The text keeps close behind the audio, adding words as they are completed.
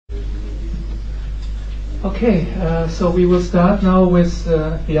Okay, so we will start now with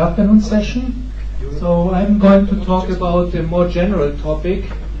the afternoon session. So I'm going to talk about a more general topic.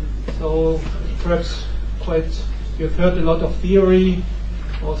 So perhaps you've heard a lot of theory,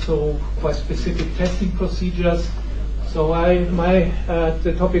 also quite specific testing procedures. So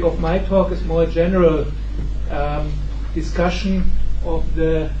the topic of my talk is more general discussion of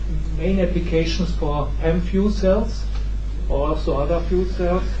the main applications for PEM fuel cells, or also other fuel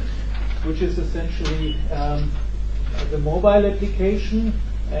cells, which is essentially the mobile application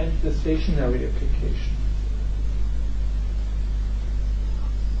and the stationary application.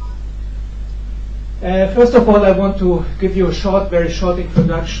 First of all, I want to give you a very short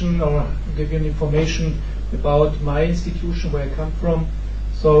introduction, or give you information about my institution, where I come from.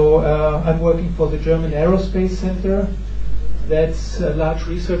 So I'm working for the German Aerospace Center. That's a large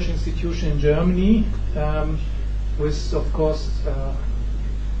research institution in Germany, with, of course,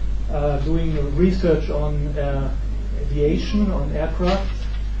 doing research on aviation, on aircraft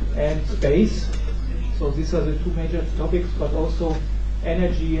and space. So these are the two major topics, but also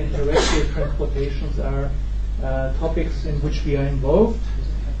energy and terrestrial transportations are topics in which we are involved.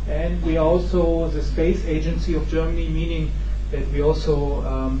 And we are also the space agency of Germany, meaning that we also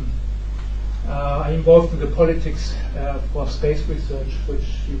are involved in the politics for space research, which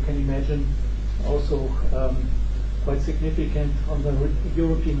you can imagine also quite significant on the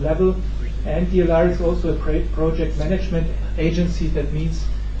European level. And DLR is also a project management agency. That means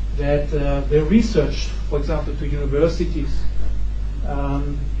that the research, for example, to universities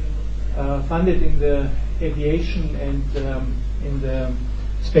funded in the aviation and in the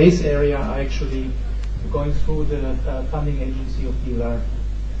space area are actually going through the funding agency of DLR.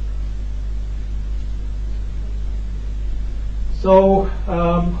 So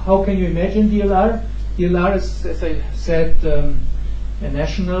how can you imagine DLR? DLR is, as I said, a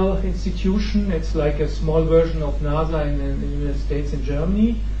national institution. It's like a small version of NASA in the United States and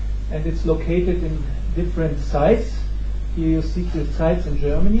Germany, and it's located in different sites. Here you see the sites in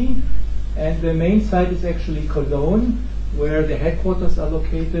Germany, and the main site is actually Cologne, where the headquarters are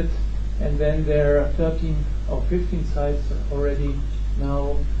located, and then there are 13 or 15 sites already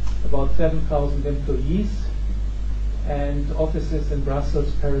now, about 7,000 employees, and offices in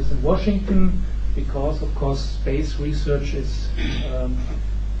Brussels, Paris, and Washington, because, of course, space research is an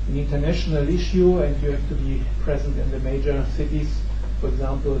international issue, and you have to be present in the major cities. For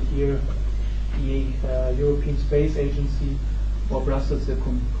example, here, the European Space Agency, or Brussels, the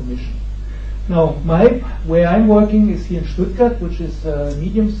Commission. Now, where I'm working is here in Stuttgart, which is a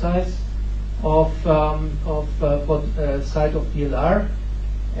medium size of site of DLR,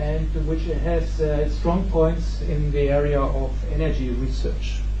 and which has strong points in the area of energy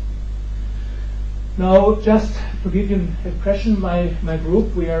research. Now, just to give you an impression, my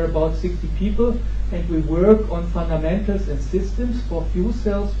group, we are about 60 people, and we work on fundamentals and systems for fuel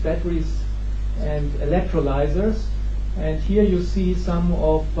cells, batteries, and electrolyzers. And here you see some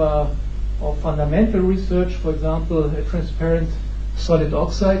of fundamental research, for example, a transparent solid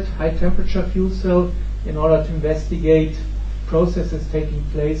oxide, high temperature fuel cell, in order to investigate processes taking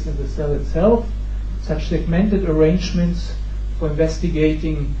place in the cell itself, such segmented arrangements for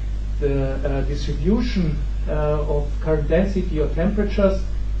investigating the distribution of current density or temperatures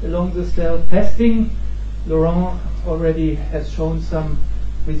along the cell. Testing, Laurent already has shown some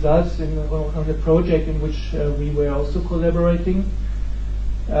results on the project in which we were also collaborating.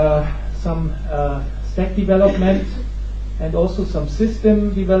 Some stack development and also some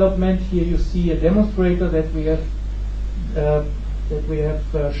system development. Here you see a demonstrator that we have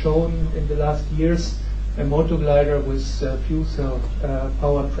shown in the last years, a motor glider with fuel cell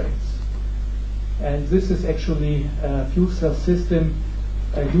powertrains. And this is actually a fuel cell system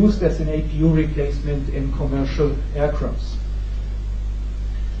used as an APU replacement in commercial aircrafts.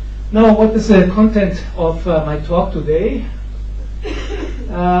 Now, what is the content of my talk today?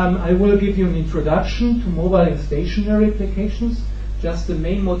 I will give you an introduction to mobile and stationary applications, just the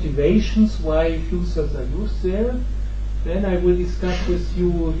main motivations why fuel cells are used there. Then I will discuss with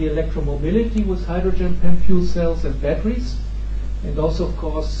you the electromobility with hydrogen PEM fuel cells and batteries, and also, of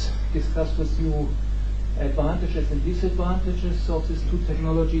course, discuss with you advantages and disadvantages of these two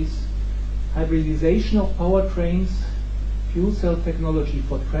technologies, hybridization of powertrains, fuel cell technology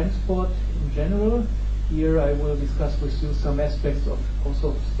for transport in general. Here I will discuss with you some aspects of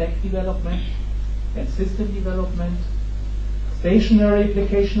also stack development and system development, stationary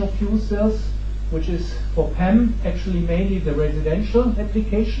application of fuel cells, which is for PEM actually mainly the residential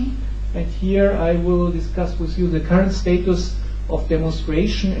application. And here I will discuss with you the current status of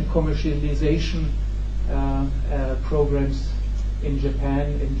demonstration and commercialization programs in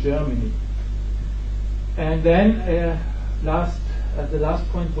Japan and Germany. And then the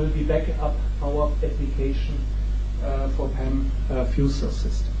last point will be backup power application for PEM fuel cell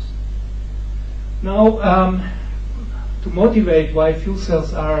systems. Now, to motivate why fuel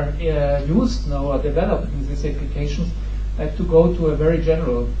cells are used now or developed in these applications, I have to go to a very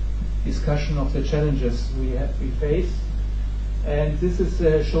general discussion of the challenges we face. And this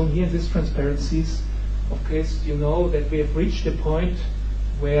is shown here in these transparencies. Of course, you know that we have reached a point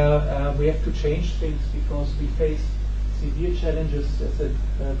where we have to change things because we face severe challenges as a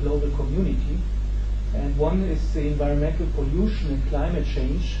global community. And one is the environmental pollution and climate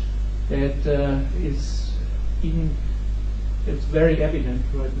change that it's very evident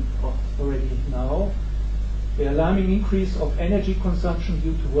already now. The alarming increase of energy consumption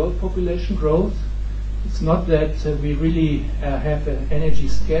due to world population growth. It's not that we really have an energy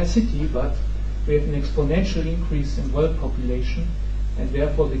scarcity, but we have an exponential increase in world population, and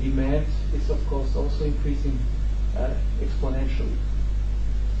therefore the demand is of course also increasing exponentially.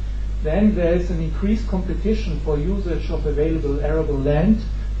 Then there is an increased competition for usage of available arable land.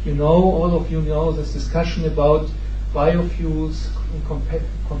 You know, all of you know this discussion about biofuels in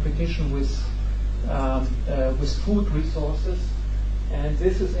competition with food resources, and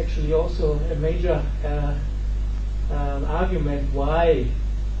this is actually also a major argument why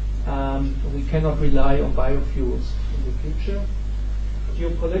we cannot rely on biofuels in the future.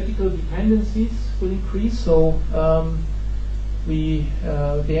 Geopolitical dependencies will increase, so the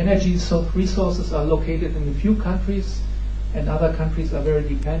energy resources are located in a few countries, and other countries are very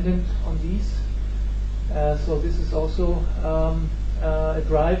dependent on these. So this is also a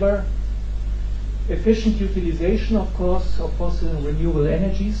driver. Efficient utilization, of course, of fossil and renewable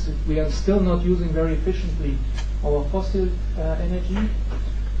energies. We are still not using very efficiently our fossil energy.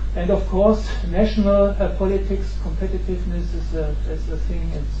 And of course, national politics, competitiveness is a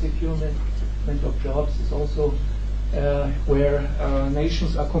thing, and securement of jobs is also where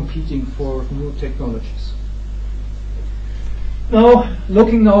nations are competing for new technologies. Now,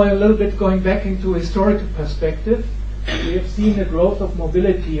 looking now a little bit, going back into a historical perspective, we have seen a growth of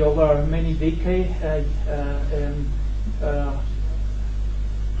mobility over many decades,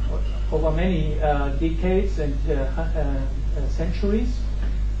 and centuries.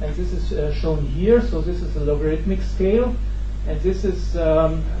 And this is shown here. So this is a logarithmic scale, and this is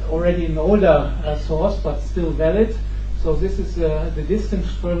already an older source, but still valid. So this is the distance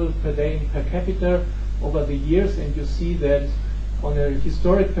traveled per day per capita over the years, and you see that on a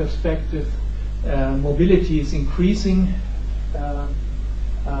historic perspective, mobility is increasing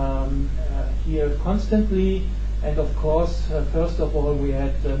here constantly. And of course, first of all, we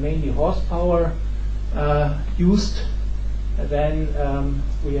had mainly horsepower used. Then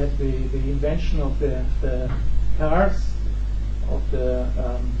we had the invention of the cars, of the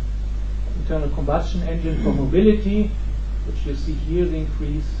internal combustion engine for mobility, which you see here, the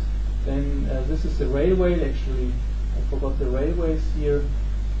increase. Then this is the railway. Actually, I forgot the railways here.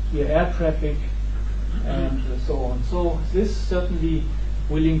 Here, air traffic, and so on. So this certainly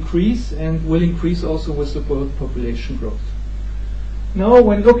will increase, and will increase also with the world population growth. Now,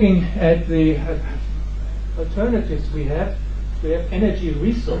 when looking at the alternatives we have energy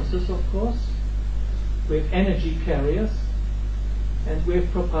resources, of course, we have energy carriers, and we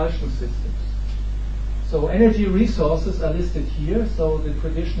have propulsion systems. So energy resources are listed here. So the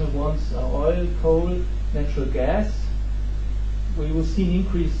traditional ones are oil, coal, natural gas. We will see an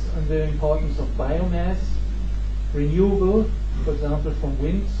increase in the importance of biomass, renewable, for example, from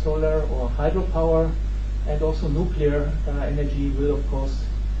wind, solar, or hydropower, and also nuclear energy will, of course,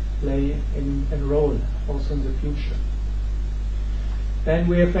 play a role also in the future. Then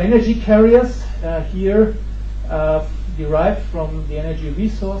we have energy carriers here derived from the energy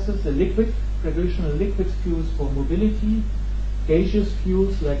resources, the traditional liquid fuels for mobility, gaseous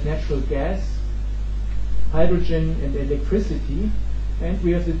fuels like natural gas, hydrogen, and electricity. And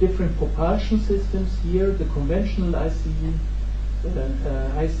we have the different propulsion systems here, the conventional ICE,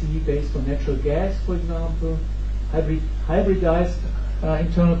 ICE based on natural gas, for example, hybridized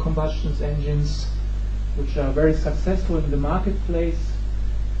internal combustion engines, which are very successful in the marketplace.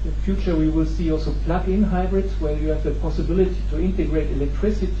 In the future, we will see also plug-in hybrids, where you have the possibility to integrate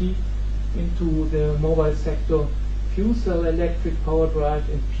electricity into the mobile sector, fuel cell electric power drive,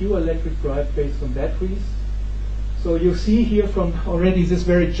 and pure electric drive based on batteries. So you see here from already this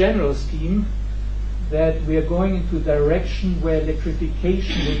very general scheme that we are going into a direction where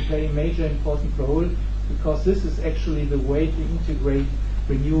electrification will play a major important role, because this is actually the way to integrate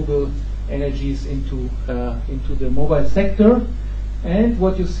renewable energies into the mobile sector. And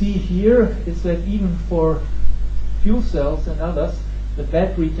what you see here is that even for fuel cells and others, the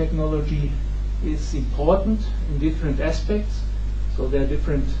battery technology is important in different aspects. So there are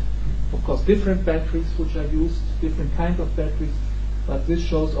different, of course, different batteries which are used, different kind of batteries, but this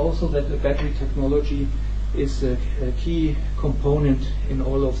shows also that the battery technology is a key component in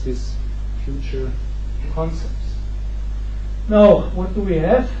all of these future concepts. Now, what do we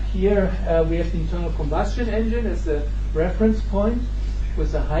have? Here we have the internal combustion engine as a reference point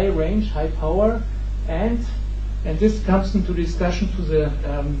with a high range, high power, and this comes into discussion to the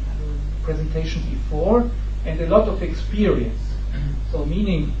presentation before, and a lot of experience. So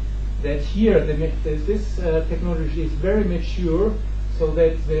meaning that here this technology is very mature, so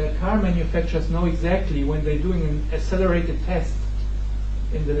that the car manufacturers know exactly when they're doing an accelerated test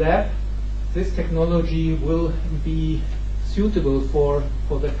in the lab, this technology will be suitable for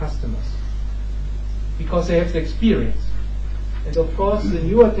the customers because they have the experience. And of course, the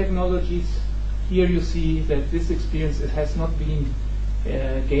newer technologies, here you see that this experience has not been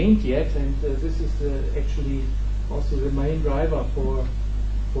gained yet, and this is actually also the main driver for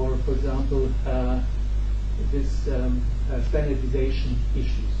example, this standardization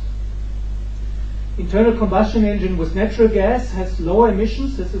issues. Internal combustion engine with natural gas has lower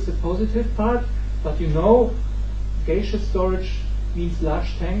emissions. This is a positive part, but you know, gaseous storage means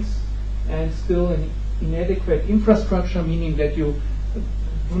large tanks and still an inadequate infrastructure, meaning that you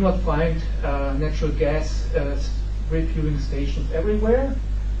do not find natural gas refueling stations everywhere.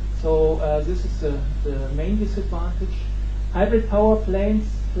 So this is the main disadvantage. Hybrid power trains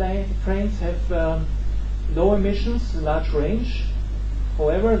have low emissions, large range.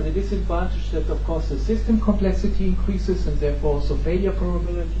 However, the disadvantage that, of course, the system complexity increases and therefore also failure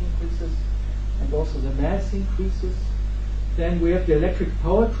probability increases, and also the mass increases. Then we have the electric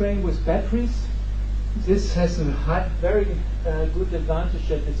powertrain with batteries. This has a very good advantage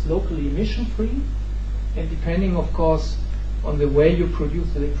that it's locally emission-free, and depending, of course, on the way you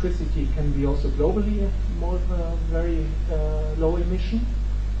produce electricity, it can be also globally more very low emission.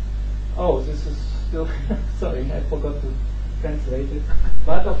 Oh, this is still sorry, I forgot to translate it.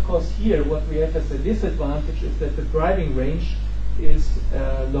 But of course, here what we have as a disadvantage is that the driving range is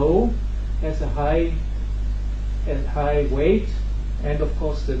low, has a high weight, and of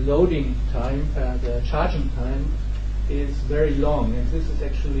course the loading time, the charging time, is very long, and this is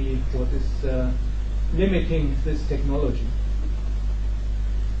actually what is limiting this technology.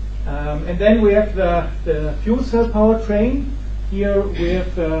 And then we have the fuel cell powertrain. Here we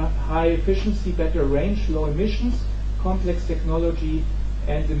have high efficiency, better range, low emissions, complex technology,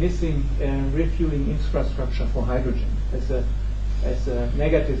 and the missing refueling infrastructure for hydrogen as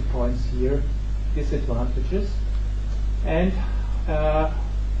negative points here, disadvantages. And I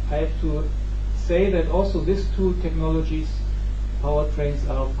have to say that also these two technologies, powertrains,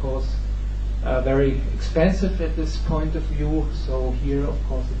 are of course very expensive at this point of view. So here, of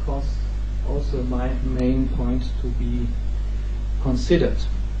course, the cost also my main point to be considered.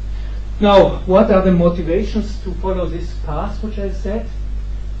 Now, what are the motivations to follow this path, which I said?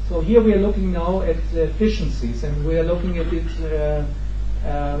 So here we are looking now at the efficiencies, and we are looking at it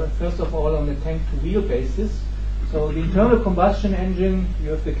first of all on the tank-to-wheel basis. So the internal combustion engine, you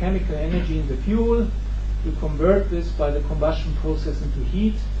have the chemical energy in the fuel. You convert this by the combustion process into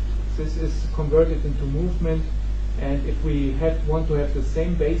heat. This is converted into movement, and if we want to have the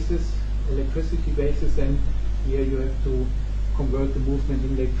same basis, electricity basis, then here you have to convert the movement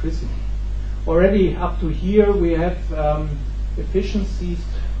in electricity. Already up to here we have efficiencies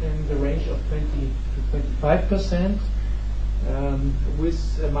in the range of 20 to 25%,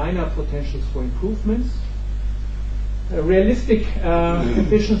 with minor potentials for improvements. A realistic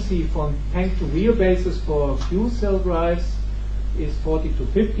efficiency from tank to wheel basis for fuel cell drives is 40 to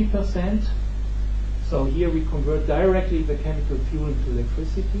 50%. So here we convert directly the chemical fuel into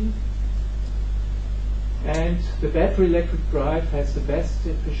electricity. And the battery electric drive has the best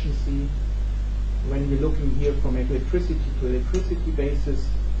efficiency. When we're looking here from electricity to electricity basis,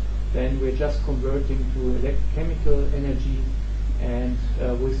 then we're just converting to chemical energy, and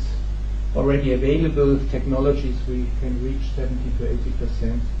with already available technologies we can reach 70 to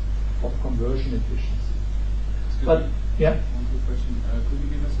 80% of conversion efficiency. But yeah? One quick question. Could you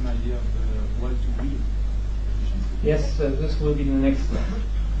give us an idea of the well-to-wheel efficiency? Yes, this will be the next slide.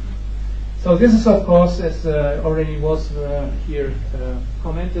 So this is, of course, as already was here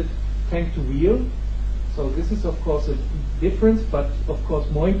commented, tank to wheel. So this is, of course, a difference, but of course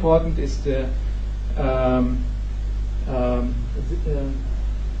more important is the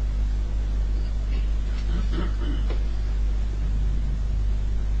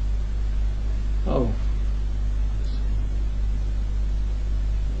oh.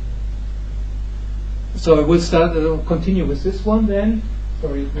 So I will continue with this one then.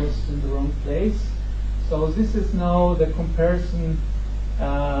 Sorry, it was in the wrong place. So this is now the comparison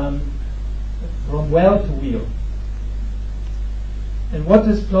from well to wheel. And what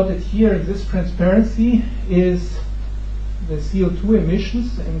is plotted here in this transparency is the CO2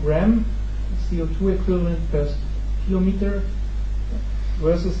 emissions in gram, CO2 equivalent per kilometer,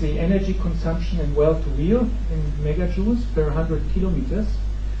 versus the energy consumption in well to wheel in megajoules per 100 kilometers.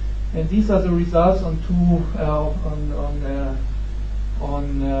 And these are the results on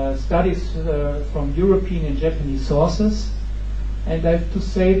studies from European and Japanese sources. And I have to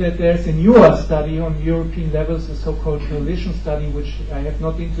say that there's a newer study on European levels, a so-called coalition study, which I have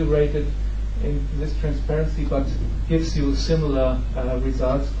not integrated in this transparency, but gives you similar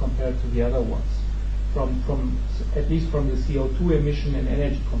results compared to the other ones, at least from the CO2 emission and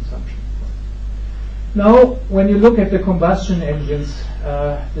energy consumption. Now, when you look at the combustion engines,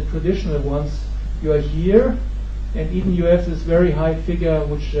 the traditional ones, you are here, and even you have this very high figure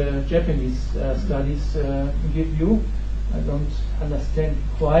which Japanese studies give you. I don't understand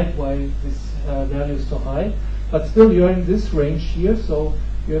quite why this value is so high, but still you're in this range here, so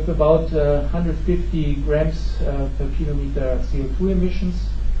you have about 150 grams per kilometer CO2 emissions,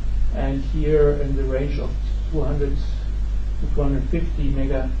 and here in the range of 200 to 250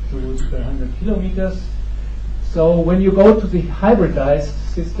 megajoules per 100 kilometers. So when you go to the hybridized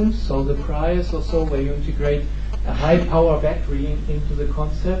systems, so the Prius or so, where you integrate a high power battery into the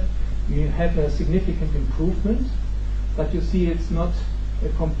concept, you have a significant improvement. But you see it's not a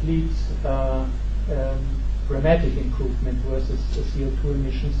complete dramatic improvement versus the CO2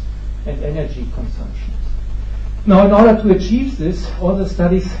 emissions and energy consumption. Now, in order to achieve this, all the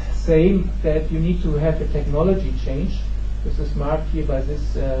studies say that you need to have a technology change. This is marked here by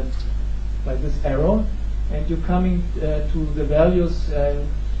this arrow, and you're coming to the values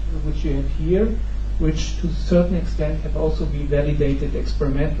which you have here, which to a certain extent have also been validated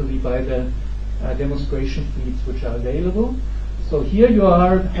experimentally by the demonstration fleets which are available. So here you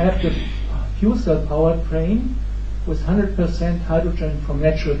have the fuel cell powertrain with 100% hydrogen from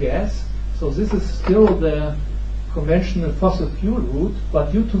natural gas. So this is still the conventional fossil fuel route,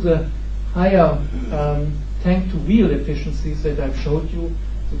 but due to the higher tank-to-wheel efficiencies that I've showed you,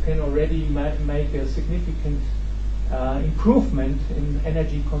 you can already make a significant improvement in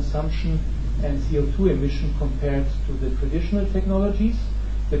energy consumption and CO2 emission compared to the traditional technologies.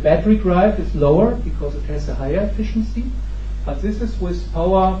 The battery drive is lower because it has a higher efficiency, but this is with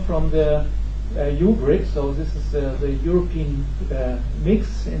power from the U-grid, so this is the European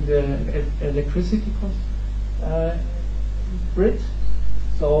mix in the electricity grid.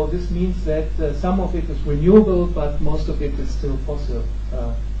 So this means that some of it is renewable, but most of it is still fossil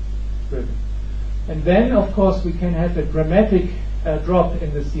driven. And then, of course, we can have a dramatic drop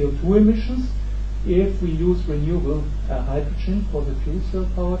in the CO2 emissions if we use renewable hydrogen for the fuel cell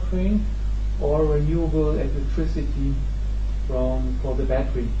powertrain, or renewable electricity for the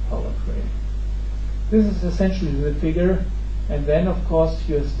battery powertrain. This is essentially the figure, and then of course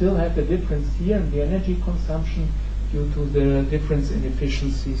you still have the difference here in the energy consumption due to the difference in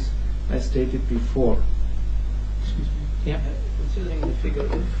efficiencies I stated before. Excuse me. Yeah. Considering the figure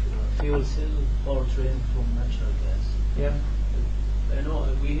of fuel cell powertrain from natural gas. Yeah. I know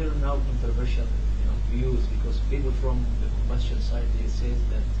we hear now controversial views, because people from the combustion side, they say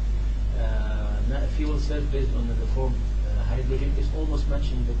that fuel cell based on the reformed hydrogen is almost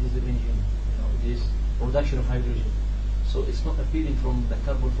matching the diesel engine, this production of hydrogen. So it's not appealing from the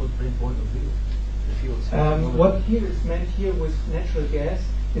carbon footprint point of view, the fuel cell. What here is meant here with natural gas,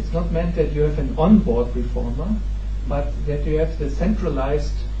 it's not meant that you have an onboard reformer, but that you have the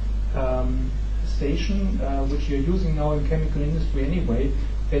centralized station, which you're using now in chemical industry anyway,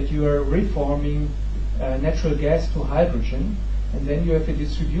 that you are reforming natural gas to hydrogen, and then you have a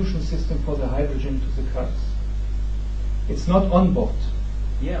distribution system for the hydrogen to the cars. It's not on board.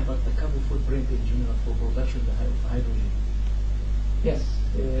 Yeah, but the carbon footprint in general for production of hydrogen. Yes,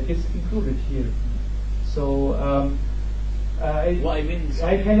 it's included here. So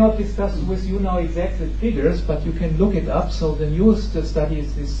I cannot discuss with you now exact figures, but you can look it up. So the newest study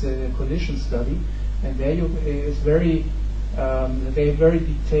is this collision study, and there is very they have very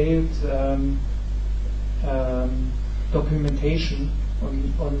detailed documentation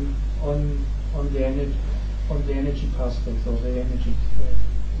on the energy prospects of the energy.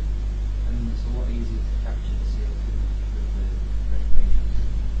 And it's a lot easier to capture the CO2 with the regulations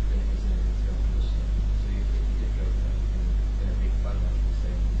than it is in an internal combustion. So if you did go in a big plant, like you're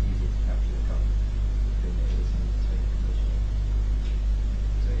saying, it's easier to capture the carbon than it is in an internal combustion.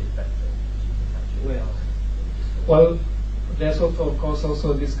 So it's better because you can capture the carbon. Well, there's also, of course,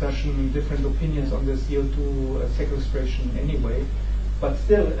 also discussion, different opinions on the CO2 sequestration anyway. But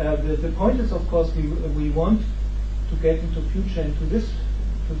still, the point is, of course, we want to get into future into this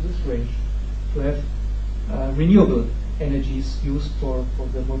range, to have renewable energies used for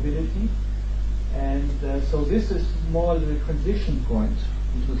the mobility, and so this is more the transition point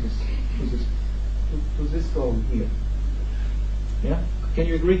to this goal here. Yeah, can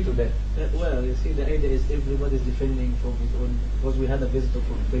you agree to that? Well, you see, the idea is everybody is defending from his own, because we had a visitor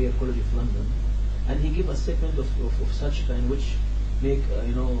from Imperial College of London, and he gave a statement of such kind which make,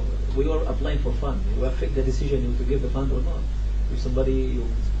 we are applying for fund. We affect the decision to give the fund or not. If somebody you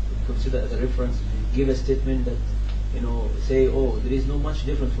consider as a reference, give a statement that, say, oh, there is no much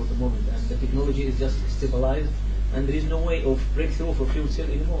difference for the moment, and the technology is just stabilized, and there is no way of breakthrough for fuel cell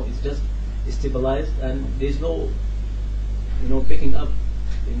anymore. It's just stabilized, and there is no, picking up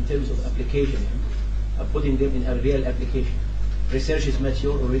in terms of application, putting them in a real application. Research is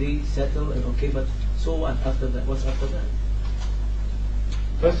mature, already settled, and okay, but so what after that? What's after that?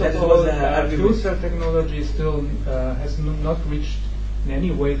 First of all, fuel cell technology still has not reached in any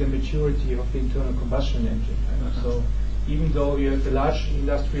way the maturity of the internal combustion engine. So even though you have a large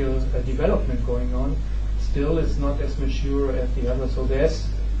industrial development going on, still it's not as mature as the other. So there's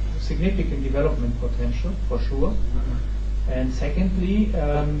significant development potential for sure. And secondly,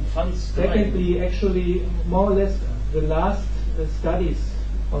 actually, more or less, the last studies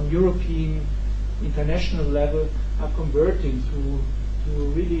on European, international level are converting to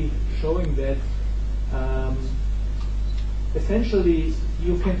really showing that essentially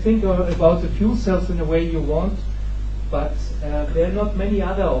you can think about the fuel cells in the way you want, but there are not many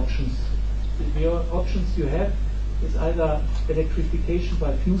other options. The options you have is either electrification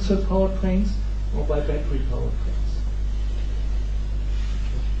by fuel cell powertrains or by battery powertrains.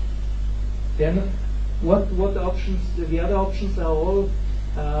 Then what options? The other options are all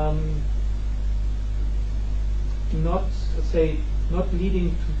not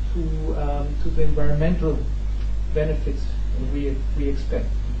leading to the environmental benefits we expect.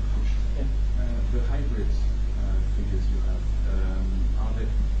 Yeah. The hybrids figures you have, are they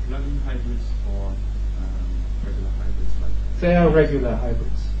plug-in hybrids or regular hybrids? They are regular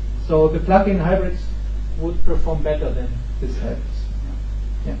hybrids. So the plug-in hybrids would perform better than these hybrids.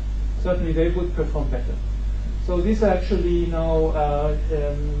 Yeah. Certainly they would perform better. So these are actually now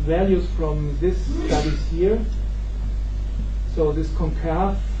values from this studies here. So this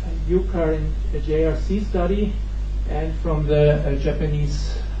CONCAF, UCAR, and a JRC study, and from the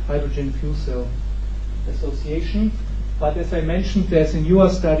Japanese Hydrogen Fuel Cell Association. But as I mentioned, there's a newer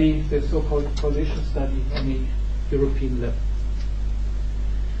study, the so-called coalition study on the European level.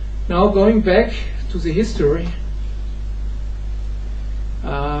 Now going back to the history,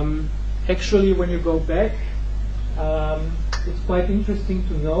 actually when you go back, it's quite interesting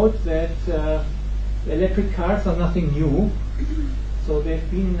to note that electric cars are nothing new. So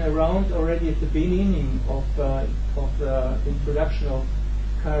they've been around already at the beginning of the introduction of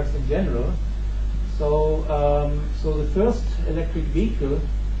cars in general. So the first electric vehicle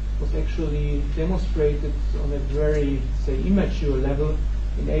was actually demonstrated on a very, say, immature level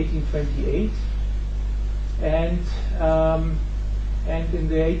in 1828, and in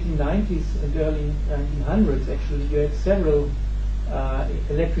the 1890s and early 1900s, actually, you had several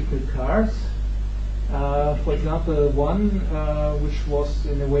electrical cars. For example, one which was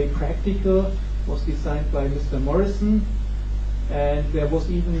in a way practical was designed by Mr. Morrison, and there was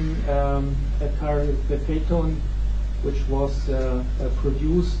even a car, the Phaeton, which was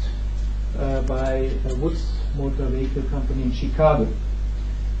produced by Woods Motor Vehicle Company in Chicago.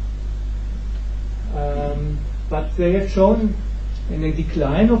 But they have shown in a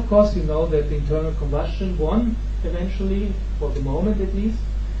decline, of course, you know that the internal combustion won eventually, for the moment at least,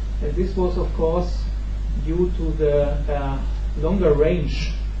 and this was, of course, due to the longer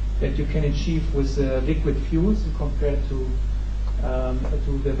range that you can achieve with liquid fuels compared to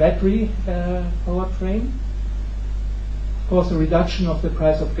the battery powertrain. Of course, the reduction of the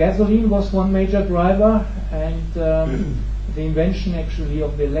price of gasoline was one major driver, and the invention actually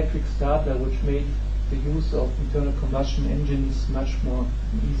of the electric starter, which made the use of internal combustion engines much more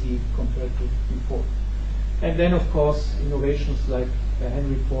easy compared to before. And then, of course, innovations like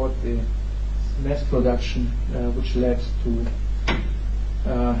Henry Ford, the mass production, which led to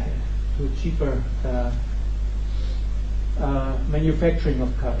cheaper manufacturing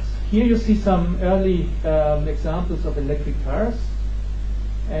of cars. Here you see some early examples of electric cars,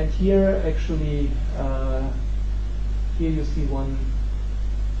 and here actually here you see one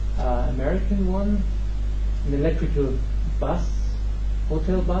American one, an electrical bus,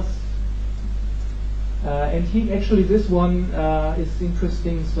 hotel bus, and actually this one is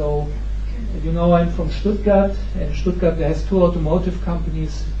interesting. So You know, I'm from Stuttgart, and Stuttgart has two automotive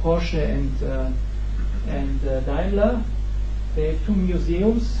companies, Porsche and Daimler. They have two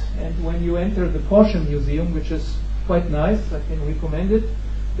museums, and when you enter the Porsche museum, which is quite nice, I can recommend it,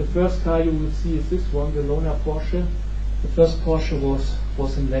 the first car you will see is this one, the Lona Porsche. The first Porsche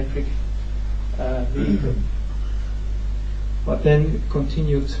was an electric vehicle, but then it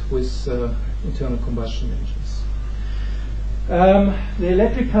continued with internal combustion engines. The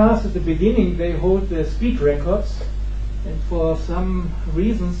electric cars at the beginning, they hold the speed records, and for some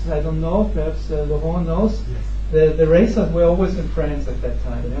reasons, I don't know, perhaps Laurent knows, the racers were always in France at that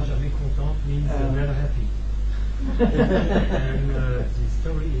time. Yeah? Jamais content means never happy. And the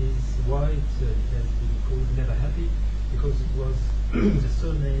story is why it has been called Never Happy, because it was the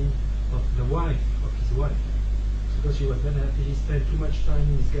surname of the wife of his wife. Because she was never happy, he spent too much time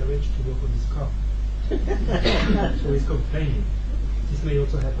in his garage to work on his car. So he's complaining. This may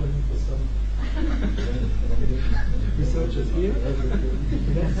also happen with some researchers here.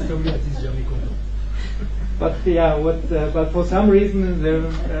 That's the story that is Jamais content. But yeah, but for some reason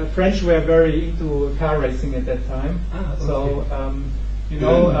the French were very into car racing at that time. Okay. So you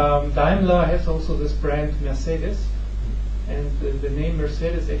know, Daimler has also this brand Mercedes, and the name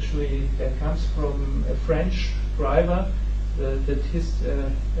Mercedes actually comes from a French driver that his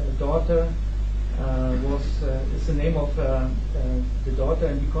daughter is the name of the daughter,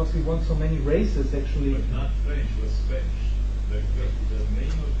 and because he won so many races, actually. But not French, it was Spanish. The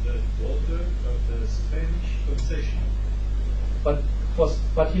name of the daughter of the Spanish concession.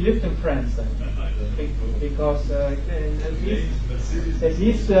 But he lived in France then, because at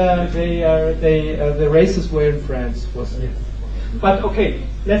least the races were in France. But okay,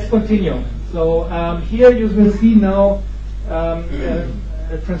 let's continue. So here you will see now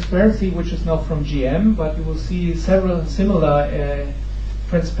a transparency which is not from GM, but you will see several similar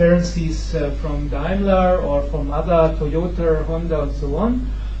transparencies from Daimler or from other Toyota, Honda, and so on.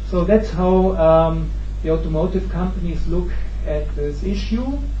 So that's how the automotive companies look at this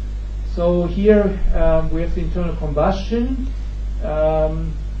issue. So here we have the internal combustion.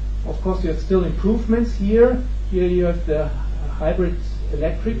 Of course, you have still improvements here. Here you have the hybrid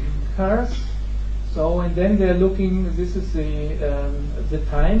electric cars. So, and then they're looking, this is the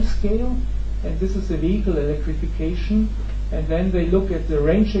time scale, and this is the vehicle electrification. And then they look at the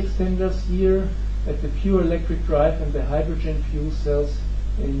range extenders here, at the pure electric drive and the hydrogen fuel cells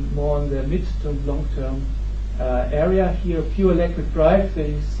in more on the mid to long term area. Here, pure electric drive,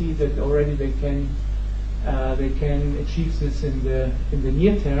 they see that already they can achieve this in the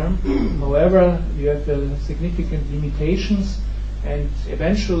near term. However, you have significant limitations, and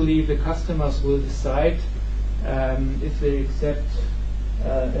eventually the customers will decide if they accept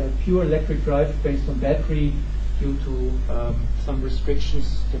a pure electric drive based on battery due to some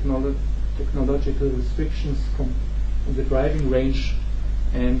restrictions, technological restrictions in the driving range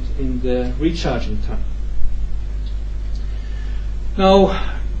and in the recharging time. Now,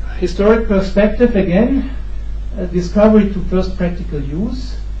 historic perspective again, discovery to first practical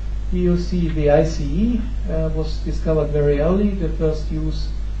use. Here you see the ICE was discovered very early. The first use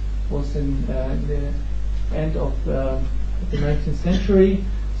was in the end of the 19th century,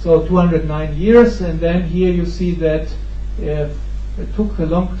 so 209 years. And then here you see that it took a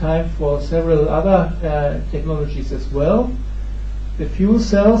long time for several other technologies as well. The fuel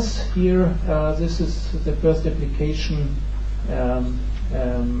cells here, this is the first application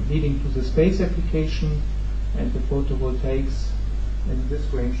leading to the space application, and the photovoltaics in this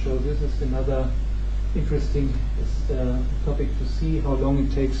range. So this is another interesting topic to see how long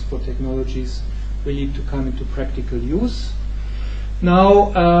it takes for technologies really to come into practical use.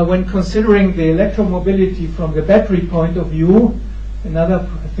 Now, when considering the electromobility from the battery point of view, another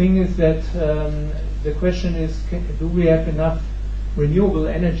thing is that the question is, do we have enough renewable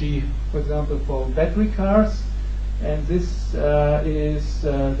energy, for example, for battery cars? And this is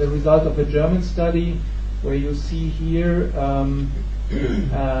the result of a German study where you see here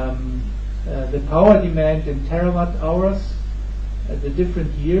the power demand in terawatt hours at the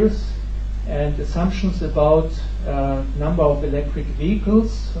different years and assumptions about number of electric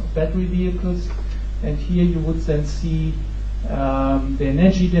vehicles, battery vehicles. And here you would then see the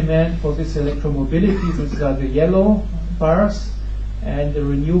energy demand for this electromobility. These are the yellow bars, and the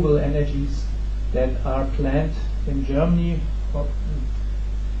renewable energies that are planned in Germany.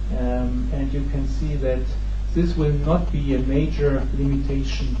 And you can see that this will not be a major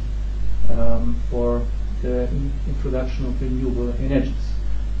limitation for the introduction of renewable energies.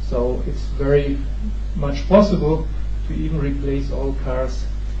 So it's very much possible to even replace all cars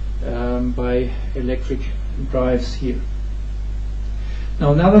by electric drives here.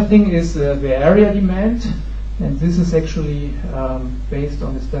 Now another thing is the area demand, and this is actually based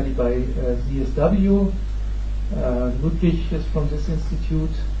on a study by ZSW. Ludwig is from this institute.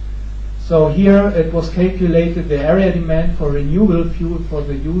 So here it was calculated the area demand for renewable fuel for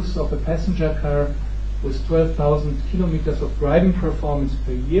the use of a passenger car with 12,000 kilometers of driving performance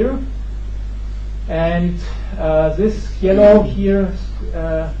per year. And this yellow here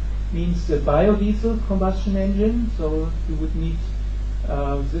means the biodiesel combustion engine. So you would need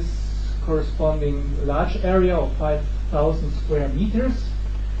this corresponding large area of 5,000 square meters.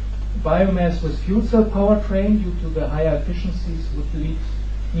 Biomass with fuel cell powertrain, due to the higher efficiencies, would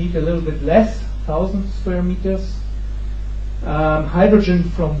need a little bit less, 1,000 square meters. Hydrogen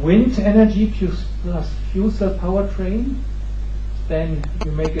from wind energy plus fuel cell powertrain. Then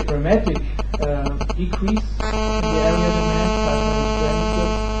you make a dramatic decrease in the area demand, 500 square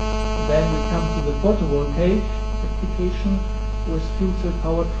meters. Then we come to the photovoltaic application with fuel cell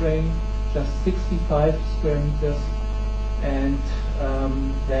powertrain, just 65 square meters. And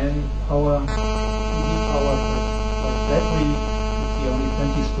then power, PV power plus battery, you see only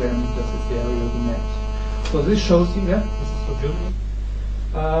 20 square meters is the area demand. So this shows you, yeah? This is for Germany?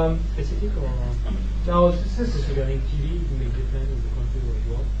 Specific or? Now this is regarding PV, it may depend on the country where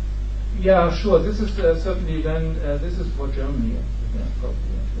you are. Yeah, sure. This is certainly then. This is for Germany. Yeah, probably.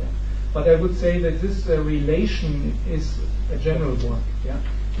 Yeah. But I would say that this relation is a general one. Yeah.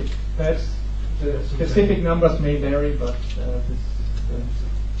 Perhaps the specific numbers may vary, but this.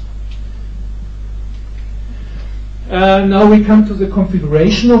 Now we come to the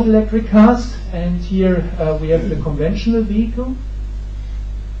configuration of electric cars, and here we have the conventional vehicle.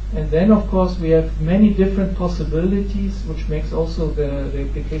 And then, of course, we have many different possibilities, which makes also the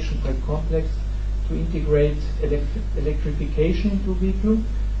application quite complex, to integrate electrification into vehicle.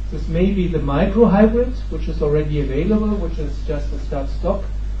 This may be the micro-hybrid, which is already available, which is just a start-stop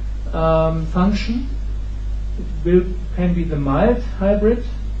function. It can be the mild hybrid,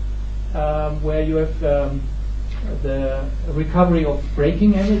 where you have the recovery of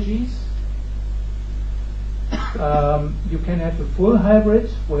braking energies. You can have a full hybrid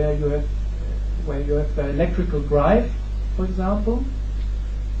where you have electrical drive, for example,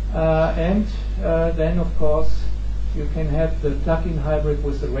 and then of course you can have the plug-in hybrid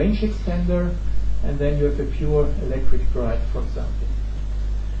with a range extender, and then you have a pure electric drive, for example.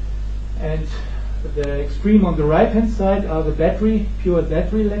 And the extreme on the right-hand side are the pure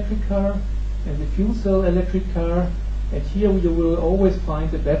battery electric car and the fuel cell electric car. And here you will always find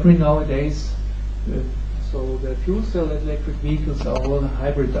the battery nowadays. So the fuel cell electric vehicles are all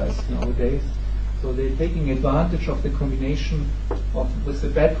hybridized nowadays. So they're taking advantage of the combination with the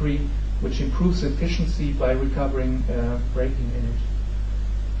battery, which improves efficiency by recovering braking energy.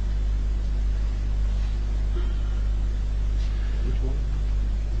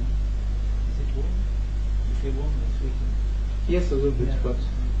 Yes, a little bit, yeah.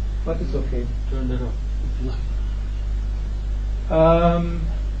 but it's okay. Turn that off.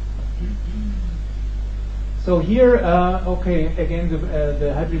 So here, okay, again,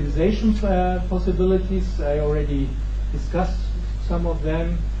 the hybridization possibilities, I already discussed some of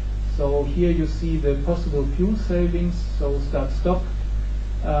them. So here you see the possible fuel savings. So start-stop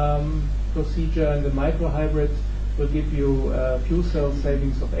procedure and the micro-hybrid will give you fuel cell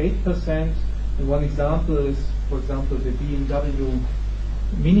savings of 8%. And one example is, for example, the BMW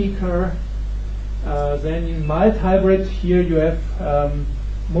Mini car. Then in mild hybrid, here you have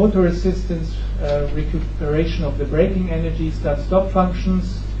motor assistance, recuperation of the braking energy, start-stop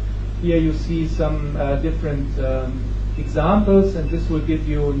functions. Here you see some different examples, and this will give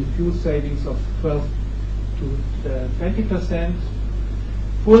you fuel savings of 12 to 20%.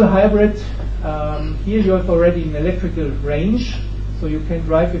 Full hybrid, here you have already an electrical range, so you can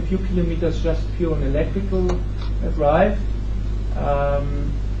drive a few kilometers just pure on electrical drive.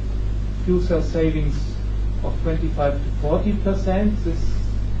 Fuel cell savings of 25 to 40%. This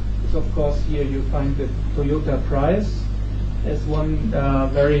is, of course, here you find the Toyota Prius as one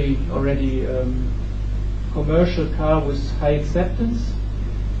very already commercial car with high acceptance.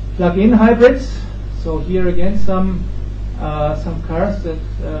 Plug-in hybrids. So here again some cars that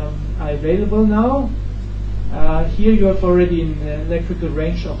are available now. Here you have already an electrical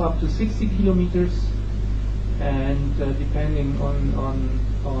range of up to 60 kilometers, and depending on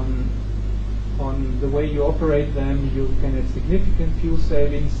the way you operate them, you can have significant fuel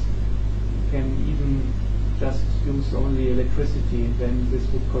savings. You can even just use only electricity, and then this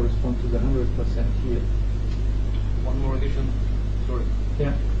would correspond to the 100% here. One more addition. Sorry.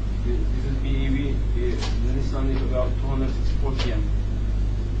 Yeah. This is BEV. The Nissan is about 264 km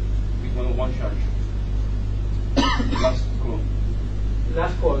with one charge. Last call.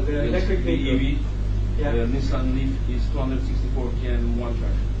 Last call, the electric vehicle. EV. Yeah. The Nissan Leaf is 264 km one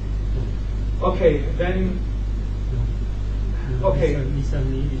charge. Okay, then. Okay.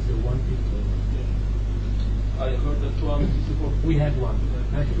 Nissan Leaf is the 150. I heard that 264. We had one.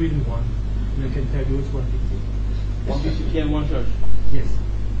 I have ridden one. And I can tell you it's 150. 150 km one charge. Yes.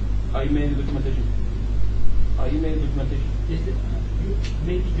 I emailed the documentation. Yes, you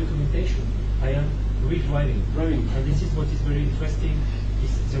made the documentation. I am re-driving. Driving. And this is what is very interesting.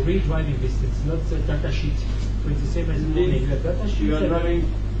 It's the re-driving distance, not the data sheet. So it's the same as the morning. The data sheet. You are driving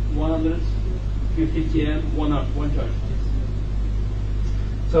 150 km one charge.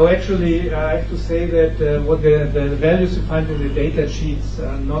 So actually, I have to say that what the values you find in the data sheets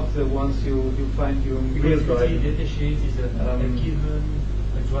are not the ones you find in real Because driving. the data sheet is a given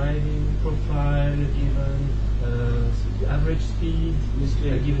driving profile, given average speed,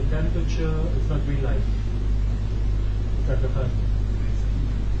 a given temperature. It's not real life. It's not the fact.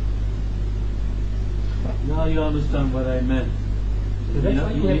 Now you understand what I meant. So that's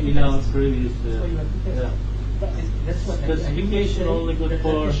why you have In our tests. previous That's why you have to test. yeah. That's what Specification only good the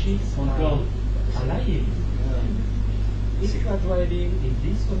for data sheets control. are lying. If you are driving in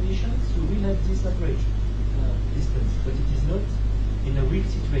these conditions, you will have this average distance, but it is not in a real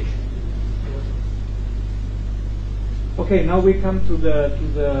situation. Okay, now we come to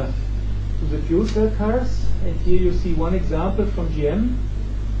the fuel cell cars, and here you see one example from GM.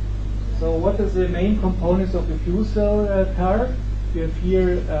 So what are the main components of the fuel cell car? You have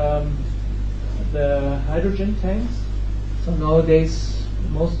here the hydrogen tanks. So nowadays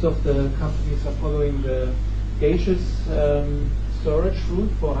most of the companies are following the gaseous storage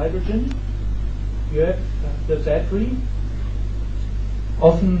route for hydrogen. You have the battery,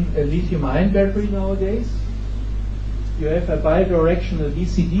 often a lithium-ion battery nowadays. You have a bidirectional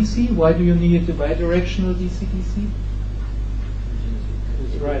DC-DC. Why do you need a bidirectional DC-DC?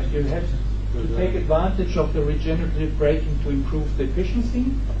 That's right. You have to take advantage of the regenerative braking to improve the efficiency.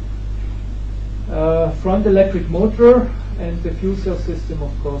 Front electric motor and the fuel cell system,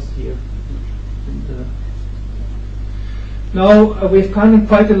 of course, here. And, now we've come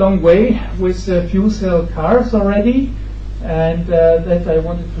quite a long way with fuel cell cars already, and that I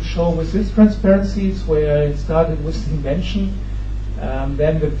wanted to show with these transparencies, where I started with the invention.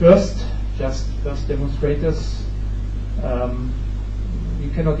 Then the first demonstrators. You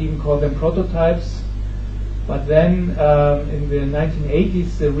cannot even call them prototypes. But then in the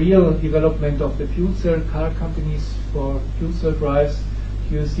 1980s, the real development of the fuel cell car companies for fuel cell drives.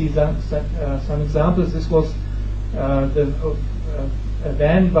 You see some examples. This was a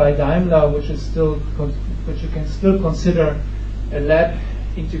van by Daimler, which you can still consider a lab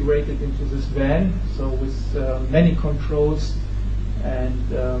integrated into this van. So with many controls and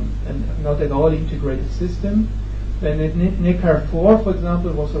not at all integrated system. Then the Neckar 4, for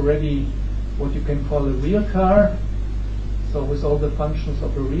example, was already what you can call a real car, so with all the functions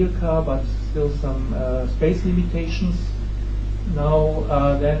of a real car, but still some space limitations. Now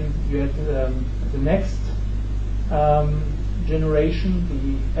then you had the next generation,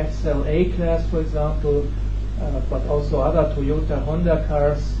 the XLA class, for example, but also other Toyota, Honda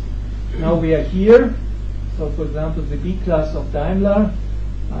cars. Now we are here. So for example, the B class of Daimler.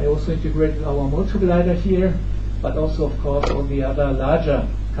 I also integrated our motor glider here, but also of course all the other larger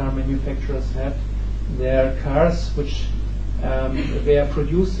car manufacturers have their cars, which they are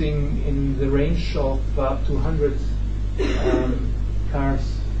producing in the range of up to 100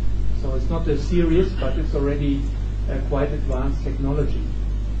 cars. So it's not a series, but it's already quite advanced technology.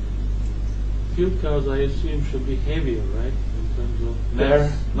 Fuel cars, I assume, should be heavier, right? In terms of They're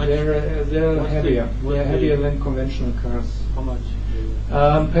mass. heavier. They're heavier than conventional cars. How much?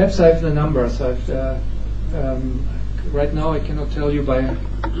 Perhaps I have the numbers. Right now I cannot tell you but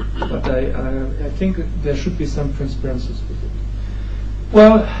I think there should be some transparencies with it.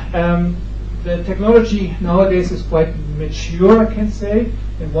 Well, the technology nowadays is quite mature, I can say,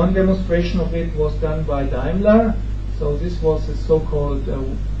 and one demonstration of it was done by Daimler. So this was a so-called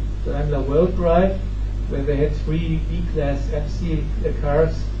Daimler World Drive, where they had 3 B-class FC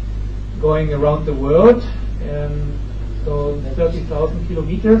cars going around the world, so 30,000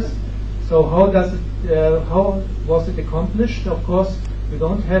 kilometers. So how was it accomplished? Of course, we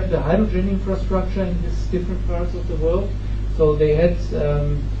don't have the hydrogen infrastructure in these different parts of the world. So they had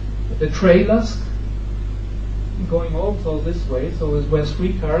the trailers going also this way. So it was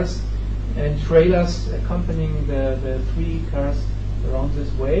 3 cars and trailers accompanying the 3 cars around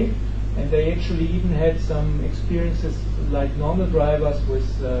this way. And they actually even had some experiences like normal drivers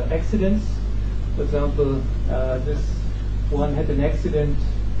with accidents. For example, this one had an accident,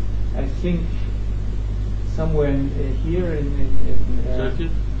 I think somewhere here in Turkey?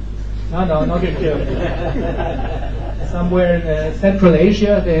 no, not in Turkey. Somewhere in Central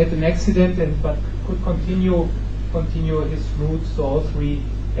Asia, they had an accident, but could continue his route. So all three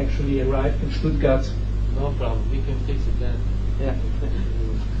actually arrived in Stuttgart. No problem. We can fix it then. Yeah.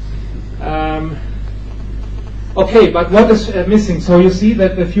 Okay, but what is missing? So you see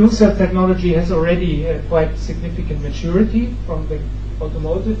that the fuel cell technology has already quite significant maturity from the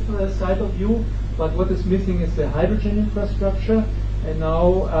automotive side of view. But what is missing is the hydrogen infrastructure. And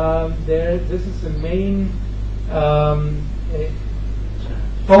now this is the main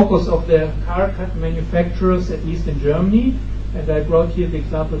focus of the car manufacturers, at least in Germany. And I brought here the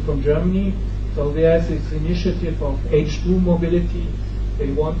example from Germany. So there's this initiative of H2 mobility.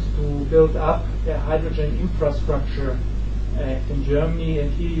 They want to build up a hydrogen infrastructure in Germany.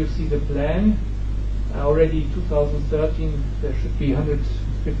 And here you see the plan. Already 2013, there should be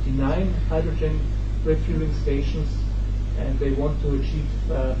 159 hydrogen refueling stations. And they want to achieve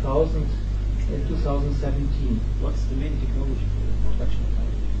 1,000 in 2017. What's the main technology for the production of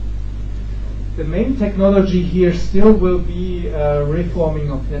hydrogen? The main technology here still will be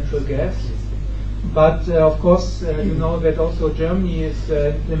reforming of natural gas. But of course, you know that also Germany is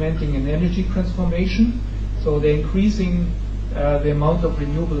implementing an energy transformation. So they're increasing the amount of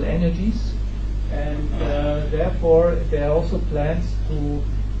renewable energies. And therefore, there are also plans to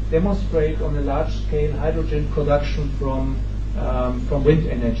demonstrate on a large scale hydrogen production from wind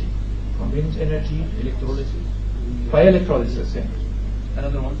energy. From wind energy. Electrolysis. By electrolysis, yeah.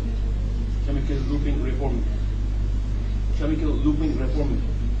 Another one. Chemical looping reforming. Chemical looping reforming.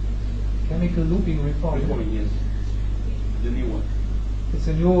 Chemical looping reforming. Reforming, yes. The new one. It's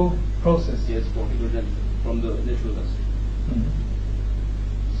a new process. Yes, for hydrogen from the natural gas. Mhm.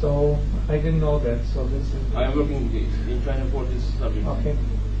 So I didn't know that. So this is. I am working in China for this subject. Okay.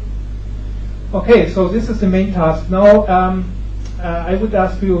 Okay, so this is the main task. Now, I would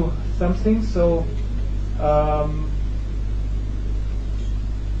ask you something. So,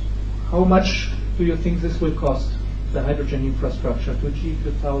 how much do you think this will cost, the hydrogen infrastructure, to achieve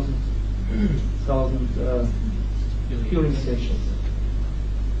the 1,000 fueling stations?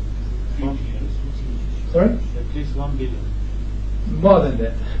 Sorry? At least 1 billion. More than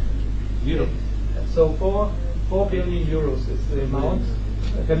that. Euro. So 4 billion euros is the amount,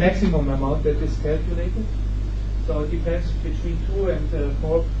 the maximum amount that is calculated. So it depends between 2 and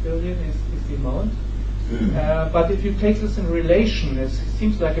 4 billion is the amount. But if you take this in relation, it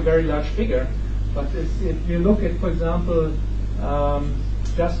seems like a very large figure. But if you look at, for example,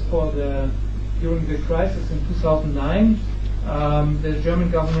 just during the crisis in 2009, the German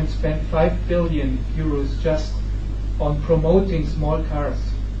government spent 5 billion euros just on promoting small cars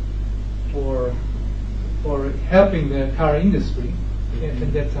for helping the car industry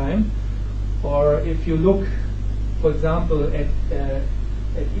in that time. Or if you look, for example, at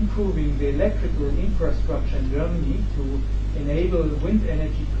improving the electrical infrastructure in Germany to enable wind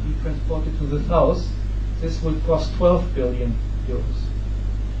energy to be transported to the south, this will cost 12 billion euros.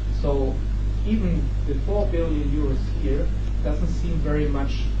 So even the 4 billion euros here doesn't seem very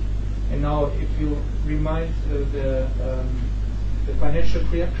much. And now if you remind the financial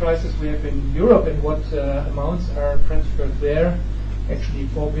crisis we have in Europe and what amounts are transferred there, actually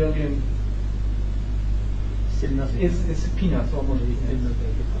 4 billion is peanuts almost.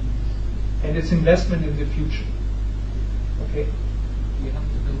 And it's investment in the future. Okay. You have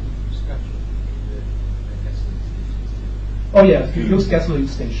to build from scratch the gasoline stations. Oh yes, you use gasoline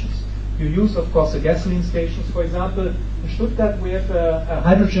stations. You use, of course, the gasoline stations. For example, in Stuttgart we have a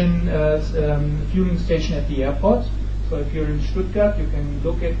hydrogen fueling station at the airport. So if you're in Stuttgart, you can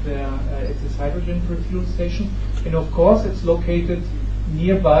look at this hydrogen fuel station. And of course, it's located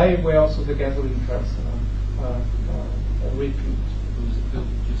nearby where also the gasoline cars are refueled. Was it built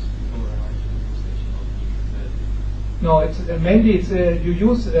just before a hydrogen station, or did you convert it? No, it's mainly you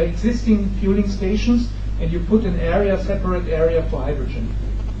use existing fueling stations and you put an area, separate area for hydrogen.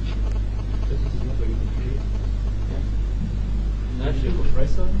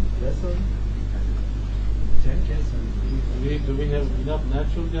 Do we have enough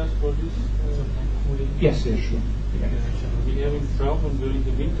natural gas for this? Yes, yes, sure. We're having problem during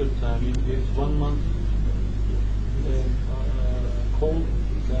the winter time. If there's 1 month cold,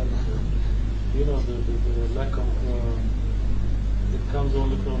 then the lack of it comes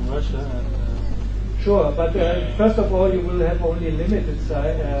only from Russia. And, sure, but first of all, you will have only a limited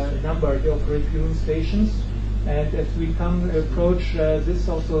number of refueling stations, and as we approach this,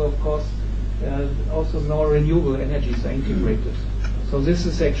 also of course, also more renewable energies are integrated. So this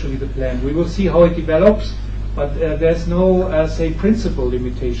is actually the plan. We will see how it develops, but there's no, say, principal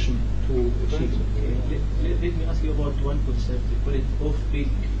limitation to achieve it. let me ask you about one concept. They call it off-peak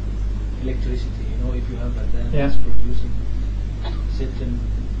electricity. You know, if you have a dam Yeah. that's producing certain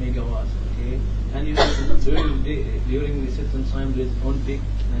megawatts, okay, and you know, during the certain time there is on-peak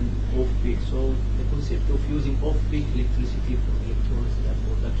and off-peak. So the concept of using off-peak electricity for electrolysis and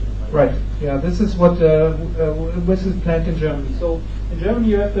production of hydrogen. Right. Yeah. This is what this is planned in Germany. So in Germany,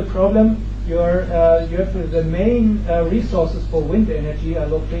 you have the problem. You have the main resources for wind energy are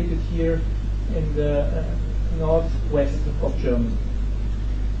located here in the northwest of Germany.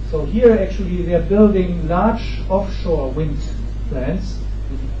 So here, actually, they are building large offshore wind plants,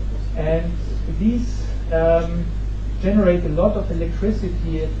 and these generate a lot of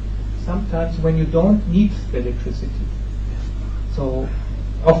electricity. Sometimes when you don't need the electricity. So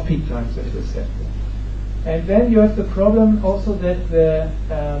off-peak times, as I said. And then you have the problem also that the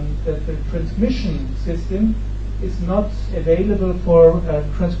transmission system is not available for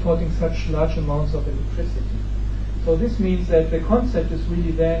transporting such large amounts of electricity. So this means that the concept is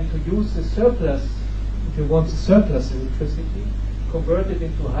really then to use the surplus, if you want the surplus electricity, convert it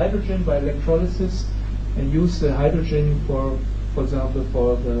into hydrogen by electrolysis, and use the hydrogen for example,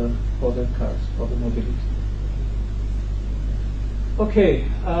 for the cars, for the mobility. Okay,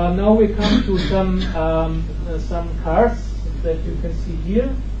 now we come to some cars that you can see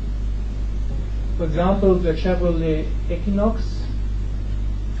here. For example, the Chevrolet Equinox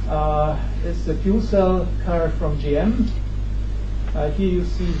is the fuel cell car from GM. Here you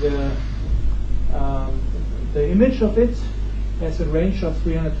see the image of it. It has a range of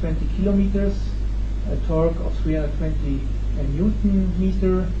 320 kilometers, a torque of 320 Newton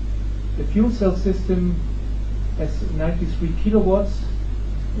meter. The fuel cell system has 93 kilowatts.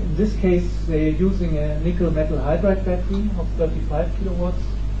 In this case, they're using a nickel metal hydride battery of 35 kilowatts.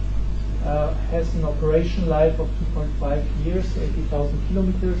 Has an operation life of 2.5 years, 80,000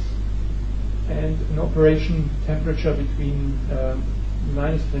 kilometers, and an operation temperature between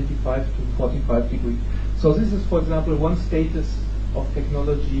minus 25 to 45 degrees. So this is, for example, one status of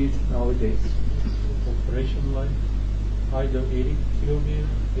technology nowadays. Operation life, either 80 kilometers,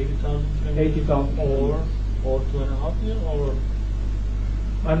 80,000 kilometers, 80,000 or 2.5 years, or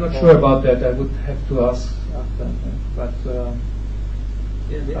I'm not sure about that. I would have to ask after, but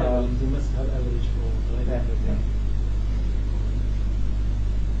Yeah, they must have average for life. yeah.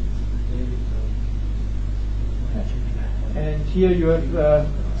 And here you have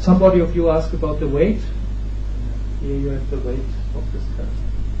somebody of you asked about the weight. Here you have the weight of this car.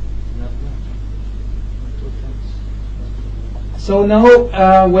 Not much. 2 tons. So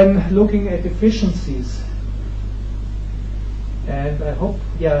now, when looking at efficiencies, and I hope,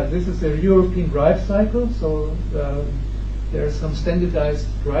 this is a European drive cycle. So there are some standardized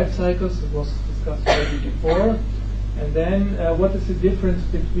drive cycles. It was discussed already before. And then, what is the difference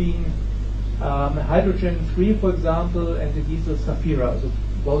between hydrogen 3, for example, and the diesel Zafira, so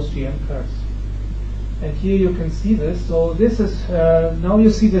both GM cars? And here you can see this. So this is, now you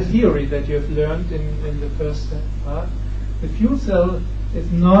see the theory that you have learned in the first part. The fuel cell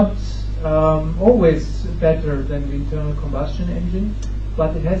is not always better than the internal combustion engine,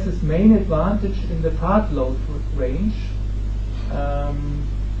 but it has its main advantage in the part load range.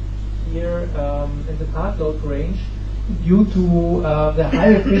 Here in the part load range, due to the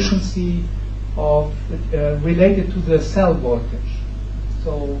high efficiency of related to the cell voltage.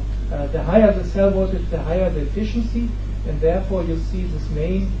 So the higher the cell voltage, the higher the efficiency, and therefore you see this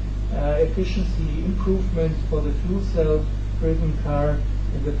main efficiency improvement for the fuel cell driven car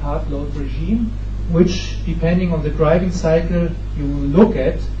in the part load regime, which, depending on the driving cycle you look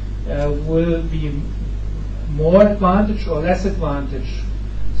at, will be more advantage or less advantage.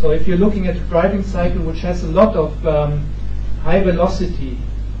 So if you're looking at a driving cycle which has a lot of high velocity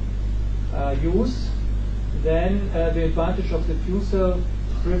use, then the advantage of the fuel cell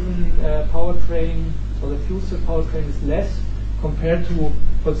driven powertrain, or the fuel cell powertrain, is less compared to,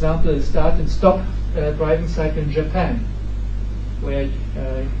 for example, a start and stop driving cycle in Japan, where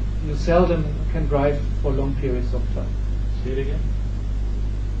you seldom can drive for long periods of time. say it again.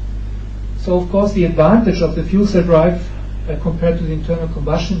 So of course the advantage of the fuel cell drive compared to the internal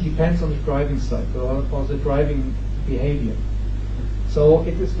combustion depends on the driving cycle or the driving behavior. So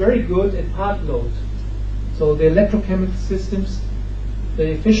it is very good at part load. So the electrochemical systems,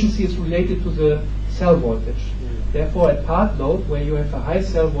 the efficiency is related to the cell voltage. Therefore at part load, where you have a high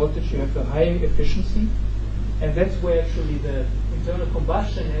cell voltage, you have a high efficiency, and that's where actually the internal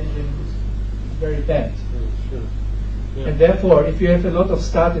combustion engine is very bad. Sure. Yeah. And therefore, if you have a lot of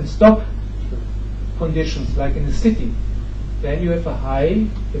start and stop conditions, like in a city, then you have a high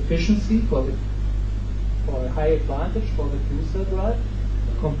efficiency for a high advantage for the fuel cell drive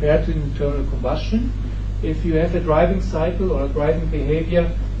compared to the internal combustion. if you have a driving cycle or a driving behavior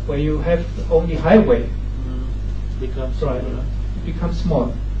where you have only highway Becomes driving, it becomes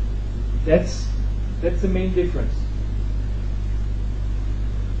small. That's the main difference.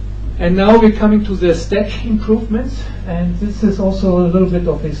 And now we're coming to the stack improvements, and this is also a little bit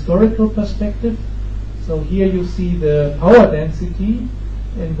of a historical perspective. So here you see the power density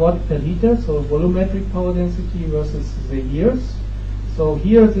in watt per liter, so volumetric power density versus the years. So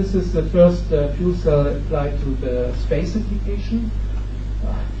here this is the first fuel cell applied to the space application.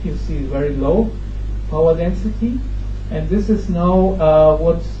 You see very low power density, and this is now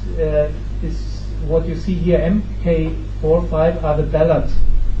what you see here. MK45 are the Ballard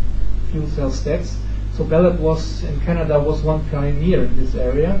fuel cell stacks. So Ballard was in Canada was one pioneer in this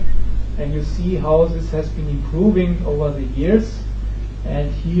area, and you see how this has been improving over the years.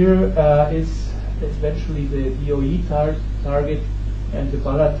 And here is eventually the DOE target and the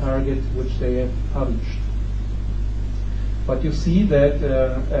Ballard target, which they have published. But you see that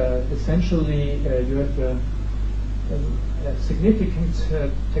essentially you have a significant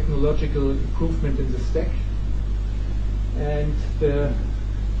technological improvement in the stack. And the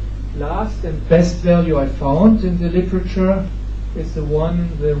last and best value I found in the literature is the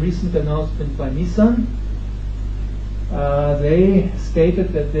recent announcement by Nissan. They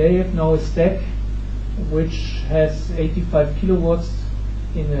stated that they have now a stack which has 85 kilowatts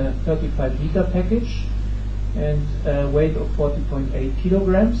in a 35 liter package and a weight of 40.8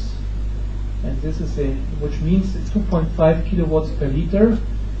 kilograms. And this is which means it's 2.5 kilowatts per liter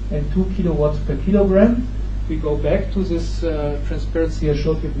and 2 kilowatts per kilogram. We go back to this transparency I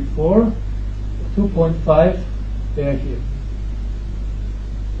showed you before. 2.5 there here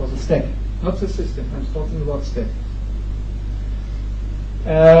for the stack, not the system. I'm talking about stack.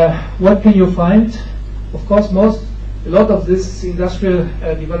 What can you find? Of course, a lot of this industrial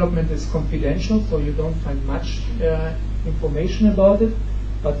development is confidential, so you don't find much information about it.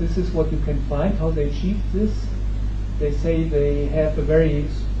 But this is what you can find, how they achieved this. They say they have a very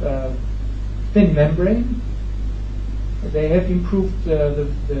thin membrane. They have improved the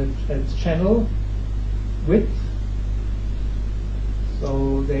channel width,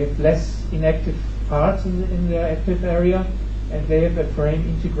 so they have less inactive parts in their active area, and they have a frame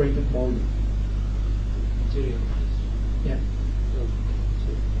integrated molding. Yeah.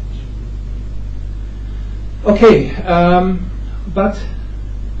 Okay, but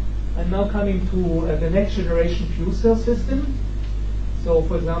I'm now coming to the next generation fuel cell system. So,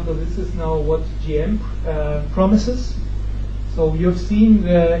 for example, this is now what GM promises. So you've seen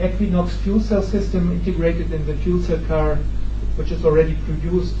the Equinox fuel cell system integrated in the fuel cell car, which is already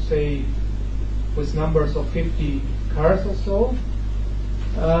produced, say, with numbers of 50 cars or so.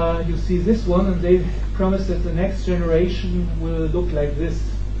 You see this one, and they promise that the next generation will look like this.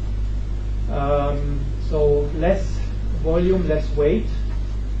 So less volume, less weight.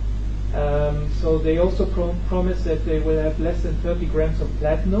 So they also promise that they will have less than 30 grams of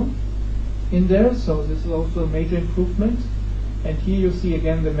platinum in there. So this is also a major improvement. And here you see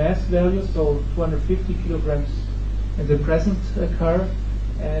again the mass value. So 250 kilograms in the present car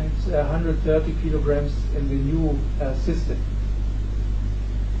and 130 kilograms in the new system.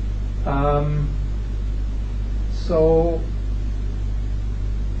 So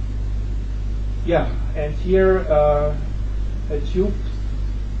yeah, and here a tube.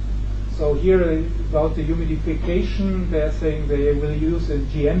 So here about the humidification, they're saying they will use a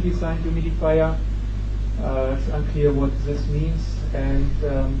GM designed humidifier. It's unclear what this means, and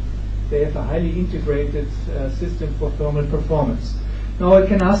they have a highly integrated system for thermal performance. Now I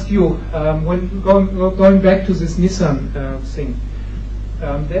can ask you, when going back to this Nissan thing,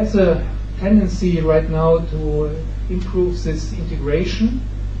 there's a tendency right now to improve this integration,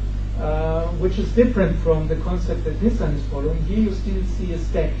 which is different from the concept that Nissan is following. Here you still see a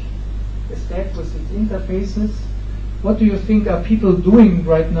stack with its interfaces. What do you think are people doing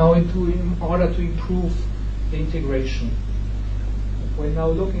right now in order to improve the integration? We're now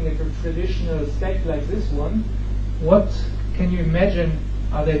looking at a traditional stack like this one. What can you imagine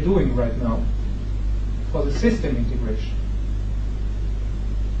are they doing right now for the system integration?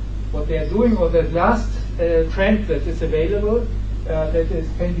 What they are doing, or the last trend that is available,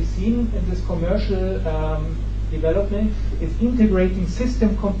 can be seen in this commercial development, is integrating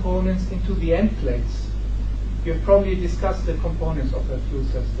system components into the end plates. You've probably discussed the components of a fuel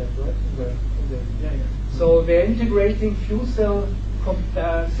cell stack, right? Yeah. So they're integrating fuel cell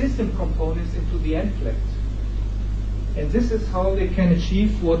system components into the end plate. And this is how they can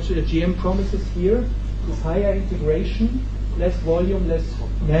achieve what GM promises here, this higher integration, less volume, less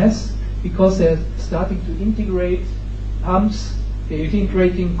mass, because they're starting to integrate pumps, they're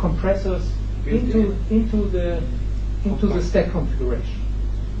integrating compressors into the stack configuration.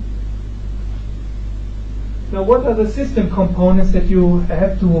 Now, what are the system components that you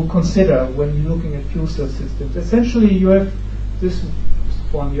have to consider when you're looking at fuel cell systems? Essentially, you have this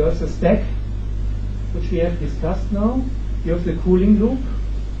one. You have the stack, which we have discussed now. You have the cooling loop.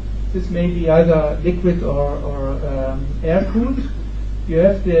 This may be either liquid or air-cooled. You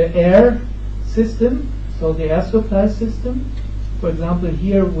have the air system, so the air supply system. For example,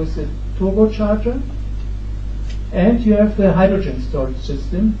 here with the turbocharger. And you have the hydrogen storage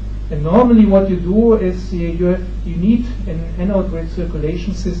system. And normally what you do is you need an anode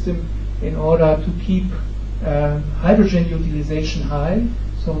recirculation system in order to keep hydrogen utilization high,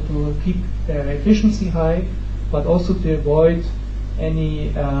 so to keep efficiency high, but also to avoid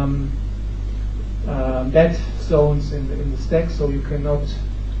any dead zones in the stack, so you cannot,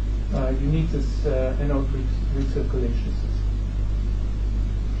 you need this anode recirculation system.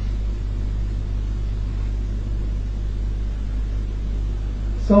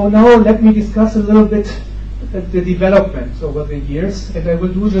 So now let me discuss a little bit the development over the years, and I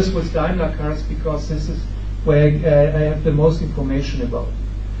will do this with Daimler cars because this is where I have the most information about.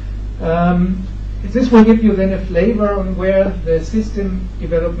 This will give you then a flavor on where the system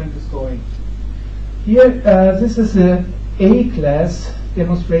development is going. Here, this is a A-class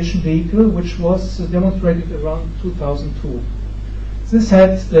demonstration vehicle which was demonstrated around 2002. This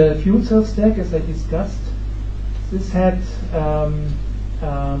had the fuel cell stack, as I discussed. This had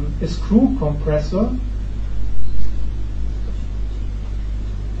a screw compressor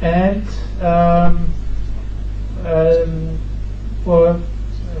and for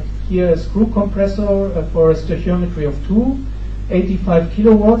here a screw compressor for a stoichiometry of 2, 85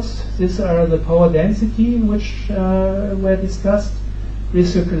 kilowatts. These are the power density which were discussed.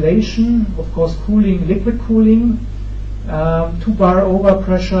 Recirculation, of course, cooling, liquid cooling, 2 bar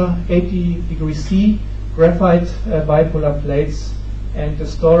overpressure, 80 degrees C, graphite bipolar plates, and the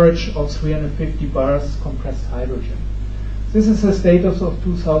storage of 350 bars compressed hydrogen. This is the status of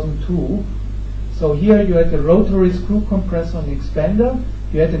 2002. So here you had a rotary screw compressor and expander.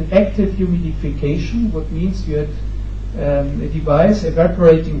 You had an active humidification, what means you had a device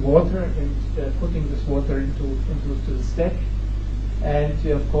evaporating water and putting this water into the stack. And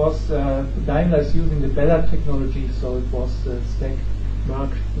of course, Daimler is using the Ballard technology, so it was the stack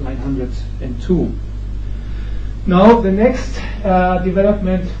Mark 902. Now, the next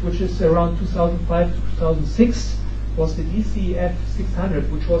development, which is around 2005 to 2006, was the DCF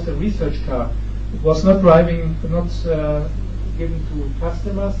 600, which was a research car. It was not driving, not given to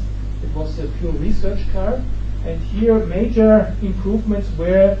customers. It was a pure research car. And here, major improvements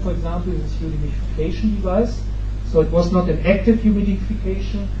were, for example, this humidification device. So it was not an active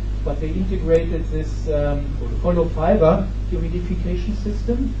humidification, but they integrated this hollow fiber humidification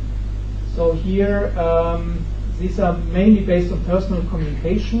system. So here, these are mainly based on personal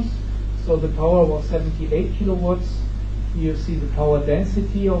communications. So the power was 78 kilowatts. Here you see the power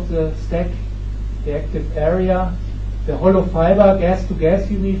density of the stack, the active area, the hollow fiber gas-to-gas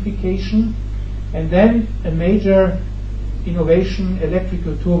humidification, and then a major innovation,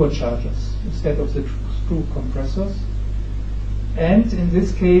 electrical turbochargers instead of the screw compressors. And in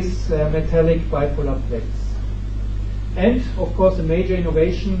this case, metallic bipolar plates. And of course, a major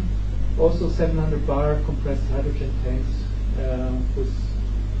innovation, also 700 bar compressed hydrogen tanks with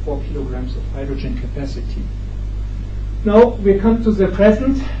 4 kilograms of hydrogen capacity. Now we come to the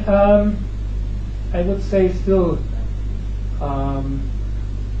present. I would say still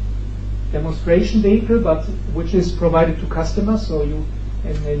demonstration vehicle, but which is provided to customers. So you,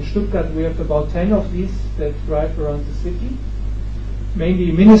 in Stuttgart we have about 10 of these that drive around the city.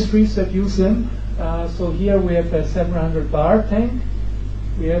 Mainly ministries that use them. So here we have a 700 bar tank.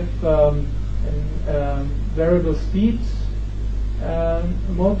 We have a variable speed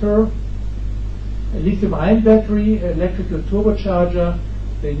motor, a lithium-ion battery, electrical turbocharger,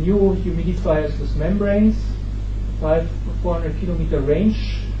 the new humidifiers with membranes, 400 kilometer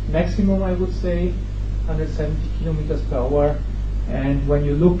range maximum, I would say, 170 kilometers per hour. And when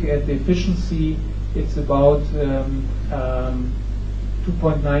you look at the efficiency, it's about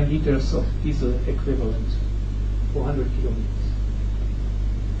 2.9 liters of diesel equivalent, 400 kilometers.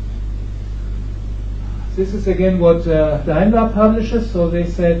 This is again what Daimler publishes. So they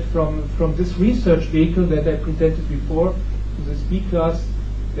said from this research vehicle that I presented before to this B-class,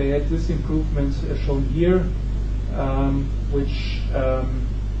 they had these improvements shown here, which are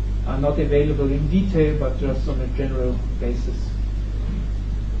not available in detail, but just on a general basis.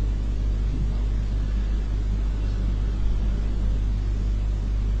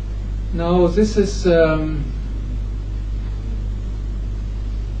 Now this is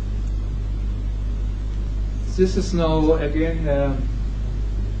this is now again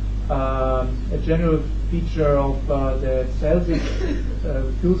a general feature of the Celsius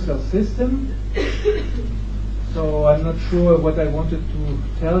fuel cell system. So I'm not sure what I wanted to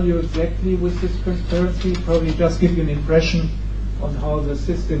tell you exactly with this transparency. Probably just give you an impression on how the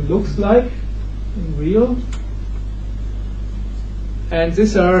system looks like in real. And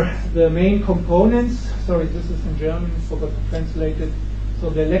these are the main components. Sorry, this is in German, forgot to translate it. So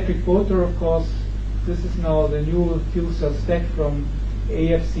the electric motor, of course, this is now the new fuel cell stack from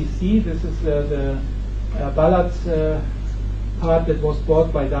AFCC. This is the Ballard part that was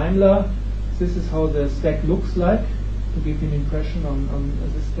bought by Daimler. This is how the stack looks like, to give you an impression on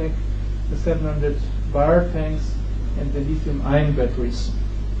the stack. The 700 bar tanks and the lithium-ion batteries.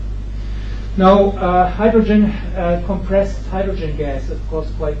 Now, hydrogen, compressed hydrogen gas, of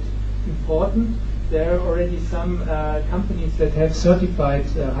course, quite important. There are already some companies that have certified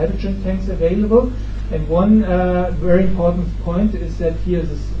hydrogen tanks available. And one very important point is that here is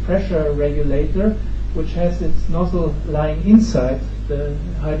this pressure regulator, which has its nozzle lying inside the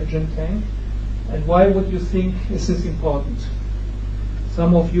hydrogen tank. And why would you think is this important?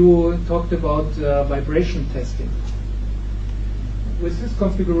 Some of you talked about vibration testing. With this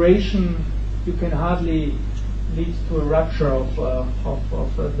configuration, you can hardly lead to a rupture of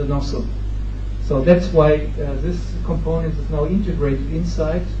the nozzle. So that's why this component is now integrated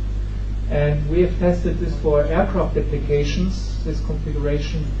inside. And we have tested this for aircraft applications, this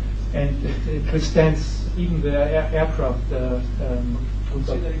configuration, and it withstands even the aircraft.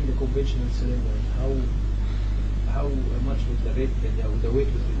 Considering the conventional cylinder, how much was the weight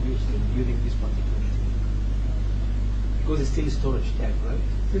was reduced in using this particular? Because it's still a storage tank, right?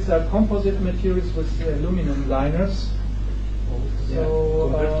 These are composite materials with aluminum liners. So,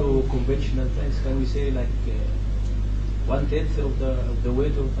 compared to conventional tanks, can we say like 1/10 of the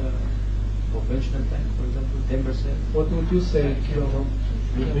weight of the conventional tank, for example, 10%? What would you say?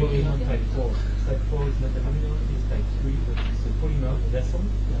 Maybe not type 4. Type 4 is not aluminum, it's type 3, but it's a polymer vessel.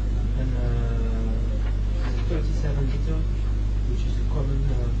 And 37 liter, which is a common,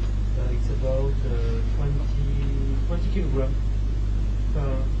 it's about 20 kilogram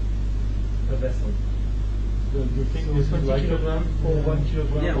per vessel. The thing is 20 kilogram or 1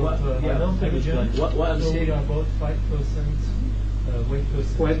 kilogram of hydrogen. What I'm so saying, we are about 5% weight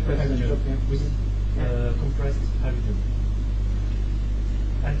percent hydrogen with compressed hydrogen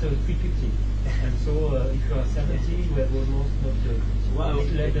at 350. And so if you are 70, you have almost not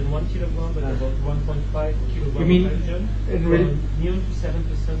less than 1 kilogram, but about 1.5 kilogram You mean of hydrogen, near to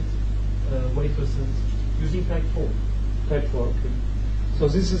 7% weight percent using type 4. Type 4, okay. So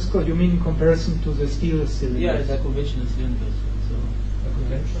this is, you mean in comparison to the steel cylinder? yeah, it's a conventional cylinder. So A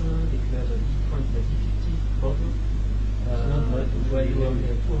conventional, if you have a D50 bottle, where you have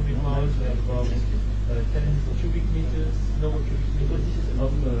 200 miles, we have about 10 cubic meters, no cubic meters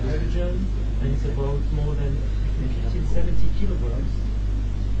of hydrogen, and it's about more than 15-70 kilograms.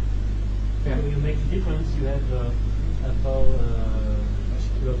 Yeah. So you make the difference, you have about,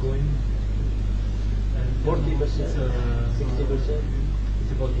 you are going, and 40%, 60%.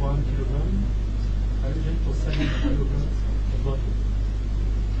 It's about 1 kilogram hydrogen for 7 kilograms of bottle.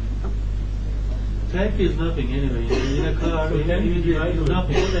 Type is nothing anyway. In a car, So then you divide it's on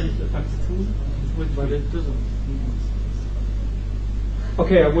nothing. 4, then it's factor 2, But it doesn't.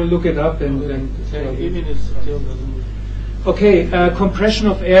 Okay, I will look it up and Even it still doesn't. Okay, compression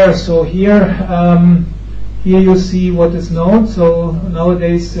of air. So here, here you see what is known. So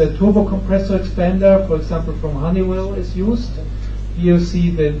nowadays, turbo compressor expander, for example, from Honeywell, is used. Here you see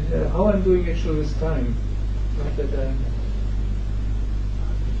that how I'm doing actually this time. Not that I'm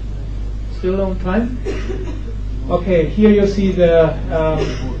still on time. Okay, here you see the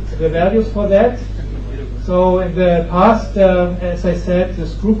values for that. So in the past, as I said, the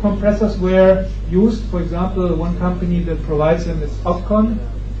screw compressors were used. For example, one company that provides them is Opcon.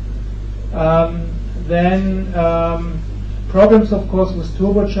 Then problems, of course, with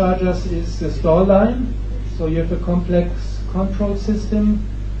turbochargers is the stall line. So you have a complex control system,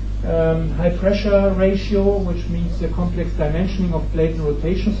 high pressure ratio, which means the complex dimensioning of plate and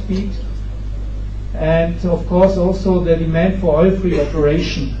rotation speed. And of course also the demand for oil-free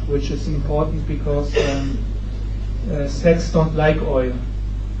operation, which is important because sets don't like oil.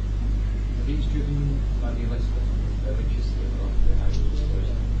 Are these driven by the electricity of the hydrogen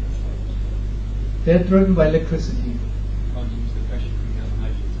storage? They're driven by electricity. Can't you use the pressure from the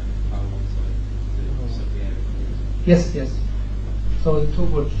hydrogen tank to power one side to suck the air? Yes, yes. So the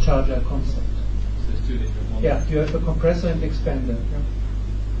turbocharger concept. So there's two different ones. Yeah, you have a compressor and expander. Yeah.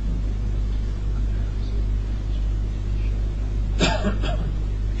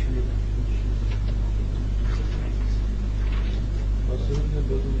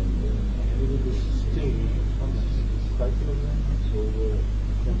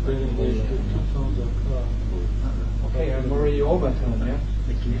 the overturn, yeah?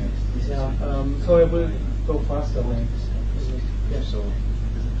 Yeah, so it will go faster then. Yeah. So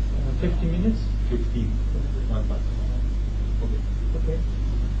 50 minutes? 15. Okay.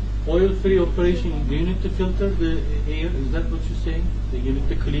 Oil-free operation, do you need to filter the air? Is that what you're saying? Do you need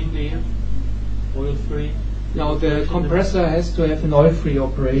to clean the air? Oil-free? Now the compressor has to have an oil-free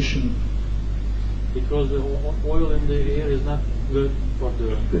operation. Because the oil in the air is not good for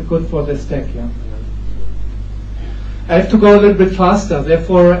the... Good for the stack, yeah. I have to go a little bit faster,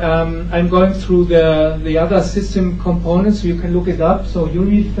 therefore I'm going through the other system components, so you can look it up. So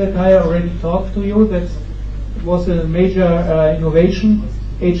UniFed, I already talked to you, that was a major innovation.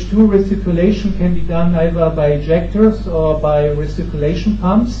 H2 recirculation can be done either by ejectors or by recirculation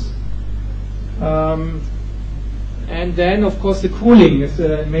pumps. And then, of course, the cooling is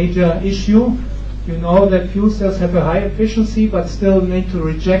a major issue. You know that fuel cells have a high efficiency, but still need to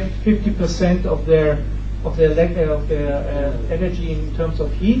reject 50% of their energy in terms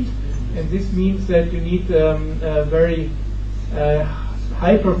of heat, and this means that you need a very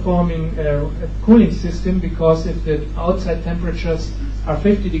high-performing cooling system, because if the outside temperatures are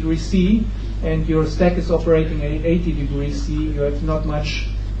 50 degrees C and your stack is operating at 80 degrees C, you have not much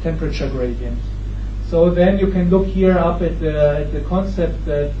temperature gradient. So then you can look here up at the concept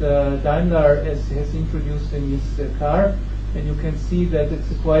that Daimler has introduced in his car, and you can see that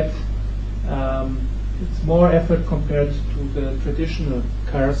it's quite it's more effort compared to the traditional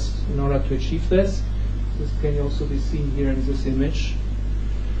cars in order to achieve this. This can also be seen here in this image.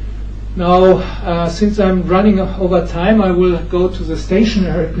 Now, since I'm running over time, I will go to the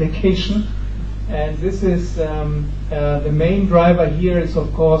stationary application. And this is the main driver here is,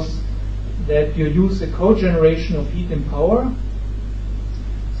 of course, that you use a cogeneration of heat and power.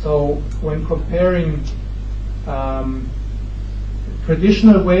 So when comparing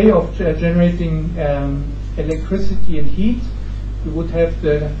traditional way of generating electricity and heat, you would have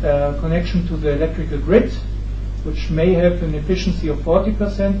the connection to the electrical grid, which may have an efficiency of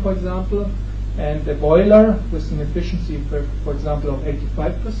 40%, for example, and a boiler with an efficiency, for example, of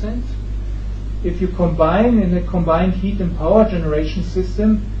 85%. If you combine in a combined heat and power generation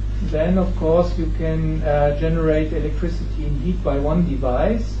system, then of course you can generate electricity and heat by one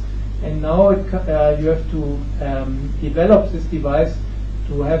device. And now you have to develop this device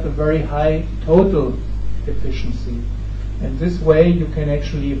to have a very high total efficiency. And this way you can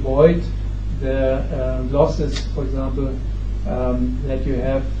actually avoid the losses, for example, that you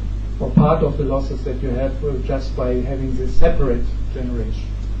have, or part of the losses that you have just by having this separate generation.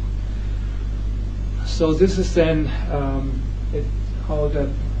 So this is then how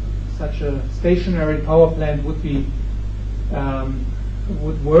such a stationary power plant would be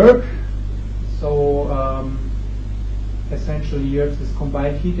would work. So essentially you have this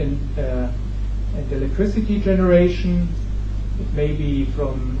combined heat and electricity generation. It may be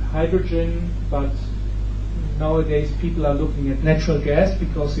from hydrogen, but nowadays people are looking at natural gas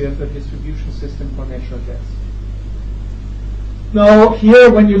because you have a distribution system for natural gas. Now here,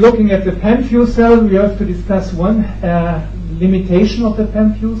 when you're looking at the PEM fuel cell, we have to discuss one limitation of the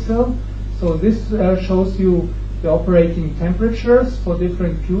PEM fuel cell. So this shows you the operating temperatures for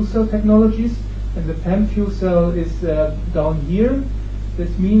different fuel cell technologies, and the PEM fuel cell is down here.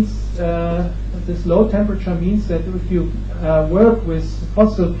 This means this low temperature means that if you work with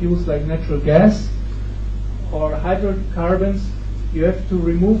fossil fuels like natural gas or hydrocarbons, you have to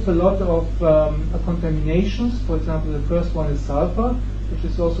remove a lot of contaminations. For example, the first one is sulfur, which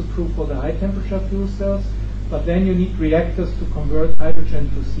is also true for the high temperature fuel cells. But then you need reactors to convert hydrogen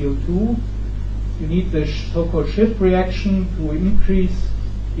to CO2. You need the so-called shift reaction to increase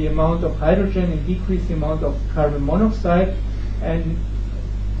the amount of hydrogen and decrease the amount of carbon monoxide. And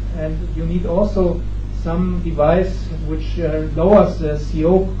you need also some device which lowers the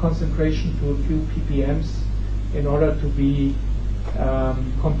CO concentration to a few ppms in order to be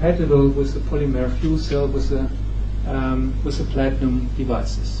compatible with the polymer fuel cell with the platinum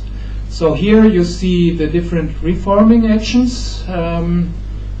devices. So here you see the different reforming actions.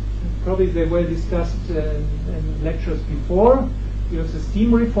 Probably they were discussed in lectures before. You have the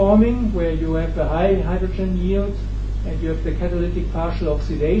steam reforming, where you have a high hydrogen yield, and you have the catalytic partial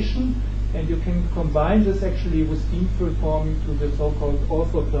oxidation, and you can combine this actually with steam reforming to the so-called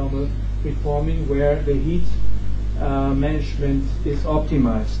orthothermal reforming, where the heat management is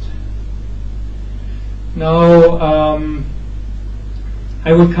optimized. Now,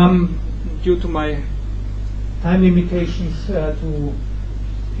 I will come, due to my time limitations, to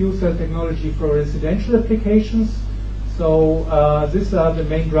fuel cell technology for residential applications. So these are the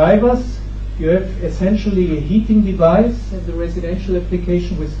main drivers. You have essentially a heating device in the residential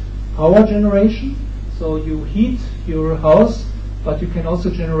application with power generation. So you heat your house, but you can also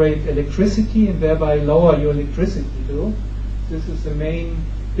generate electricity and thereby lower your electricity bill. This is the main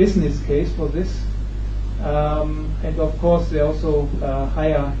business case for this. And of course, there are also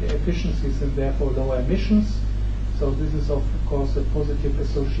higher efficiencies and therefore lower emissions. So this is of course a positive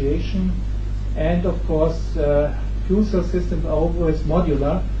association. And of course, fuel cell systems are always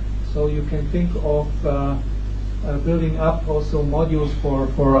modular, so you can think of building up also modules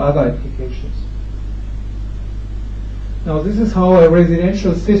for other applications. Now this is how a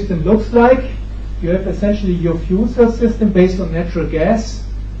residential system looks like. You have essentially your fuel cell system based on natural gas.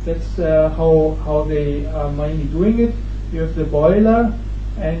 That's how they are mainly doing it. You have the boiler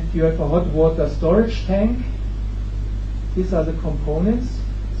and you have a hot water storage tank. These are the components.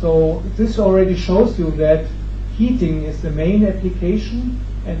 So this already shows you that heating is the main application,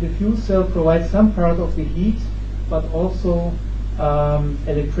 and the fuel cell provides some part of the heat, but also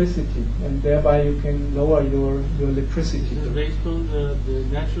electricity, and thereby you can lower your electricity. Is it based on the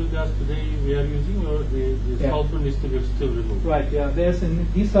natural gas today we are using, or the sulfur needs to be still removed? Right, yeah, there's a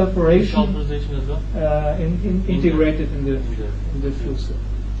desulfurization Desulfurization as well? integrated in the fuel cell.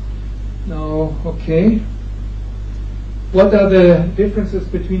 Now, okay. What are the differences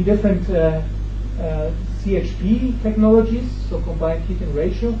between different CHP technologies, so combined heat and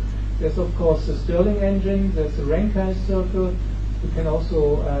ratio? There's of course the Stirling engine, there's the Rankine circle. You can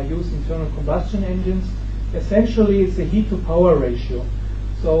also use internal combustion engines. Essentially, it's a heat to power ratio.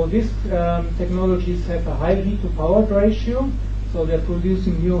 So these technologies have a high heat to power ratio, so they're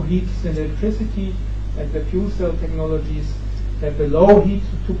producing new heat and electricity, and the fuel cell technologies have a low heat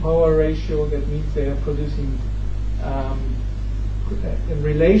to power ratio. That means they are producing in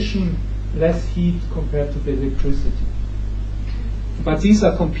relation less heat compared to the electricity. But these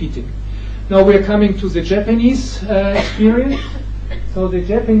are competing. Now we're coming to the Japanese experience. So the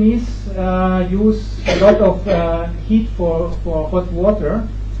Japanese use a lot of heat for hot water.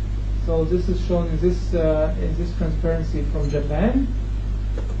 So this is shown in this transparency from Japan.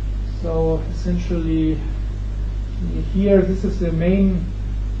 So essentially here, this is the main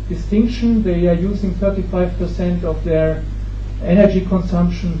distinction. They are using 35% of their energy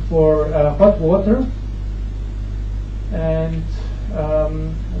consumption for hot water, and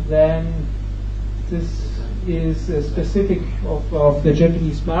then this is specific of the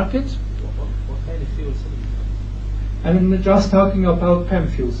Japanese market. What kind of fuel cell? I'm just talking about PEM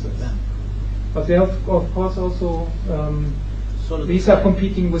fuel cells, but they have, of course, also these are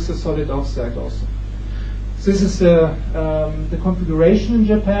competing with the solid oxide also. This is the configuration in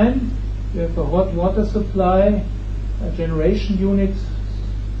Japan. We have a hot water supply, a generation unit,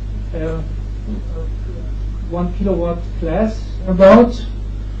 1 kilowatt class about,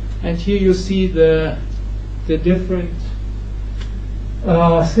 and here you see the different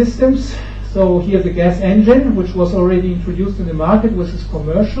systems. So here the gas engine, which was already introduced in the market, which is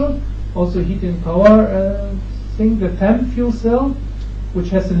commercial, also heat and power thing. The PEM fuel cell, which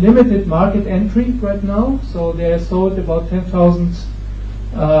has a limited market entry right now. So they sold about 10,000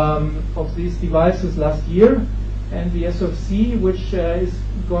 of these devices last year, and the SOFC, which is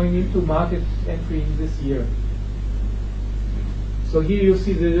going into market entry this year. So here you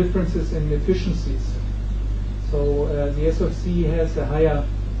see the differences in efficiencies. So the SOFC has a higher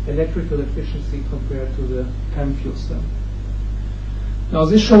electrical efficiency compared to the PEM fuel cell. Now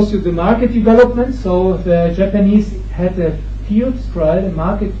this shows you the market development. So the Japanese had a field trial, a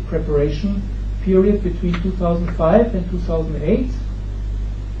market preparation period between 2005 and 2008.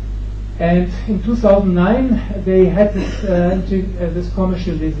 And in 2009, they had this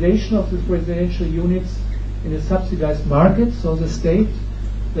commercialization of these residential units in a subsidized market. So the state,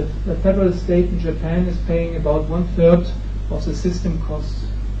 the federal state in Japan, is paying about 1/3 of the system costs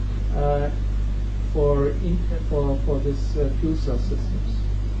for this fuel cell systems.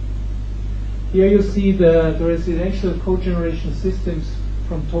 Here you see the residential cogeneration systems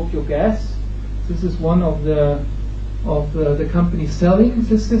from Tokyo Gas. This is one of the companies selling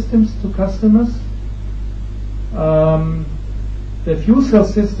these systems to customers. The fuel cell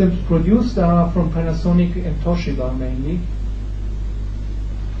systems produced are from Panasonic and Toshiba mainly.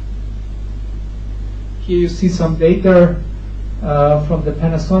 Here you see some data from the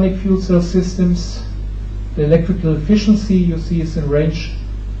Panasonic fuel cell systems. The electrical efficiency you see is in range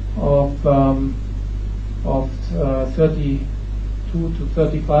of 32 to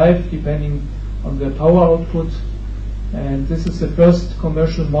 35, depending on the power output. And this is the first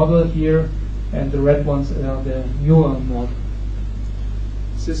commercial model here, and the red ones are the newer model.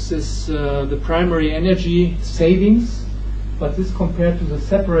 This is the primary energy savings, but this compared to the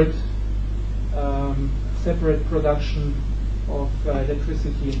separate production of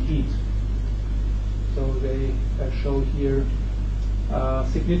electricity and heat. So they show here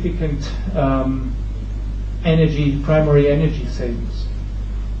significant primary energy savings.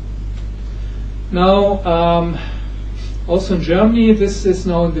 Now, also in Germany, this is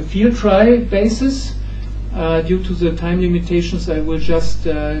now in the field trial basis. Due to the time limitations, I will just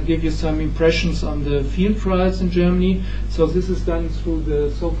give you some impressions on the field trials in Germany. So this is done through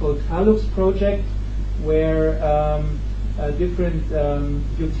the so-called HALUX project, where different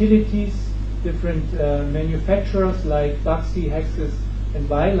utilities, different manufacturers like Baxi, Hexis, and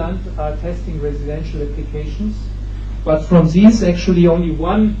Weiland are testing residential applications. But from these, actually only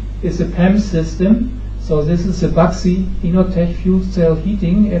one is a PEM system. So this is a Baxi Inotech fuel cell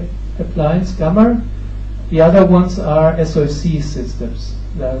heating appliance Gamma. The other ones are SOC systems.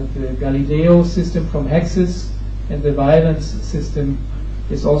 The Galileo system from Hexis and the Weiland system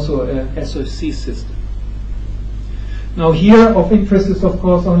is also a SOC system. Now here of interest is of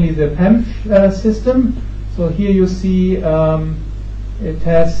course only the PEM system. So here you see it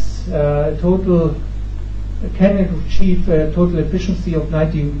has can achieve a total efficiency of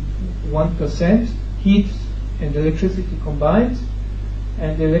 91%, heat and electricity combined,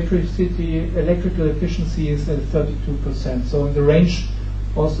 and the electrical efficiency is at 32%. So in the range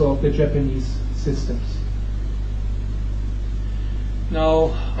also of the Japanese systems.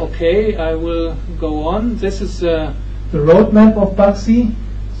 Now, okay, I will go on. This is the roadmap of Baxi.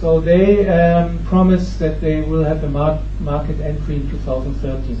 So they promise that they will have a market entry in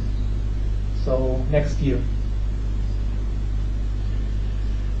 2013. So next year.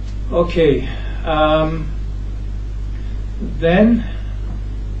 Okay. Then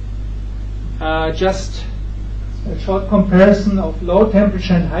just a short comparison of low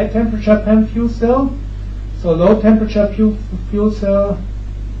temperature and high temperature PEM fuel cell. So low temperature fuel cell,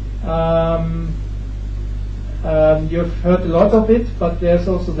 you've heard a lot of it, but there's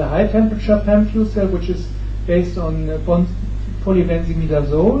also the high temperature PEM fuel cell, which is based on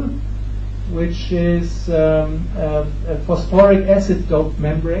polybenzimidazole, which is a phosphoric acid doped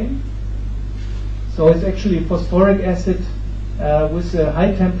membrane. So it's actually phosphoric acid with a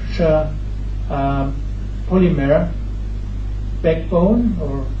high temperature polymer backbone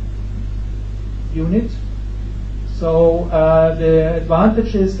or unit. So the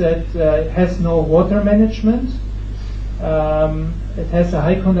advantage is that it has no water management. It has a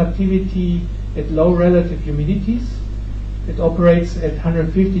high conductivity at low relative humidities. It operates at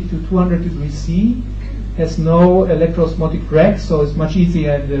 150 to 200 degrees C. Has no electroosmotic drag, so it's much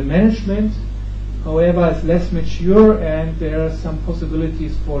easier in the management. However, it's less mature, and there are some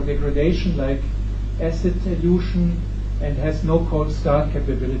possibilities for degradation, like acid elution, and has no cold start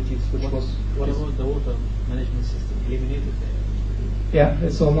capabilities, which What about the water management system? Eliminated there? Yeah,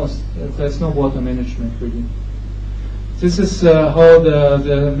 it's almost, there's no water management really. This is how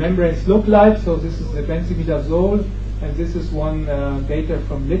the membranes look like. So this is the benzimidazole, and this is one data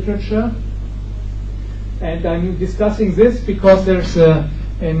from literature. And I'm discussing this because there's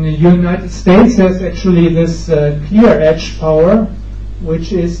in the United States there's actually this clear edge power,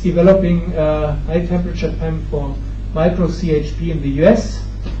 which is developing high temperature PEM for micro CHP in the US.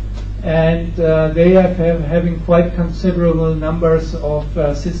 And they are having quite considerable numbers of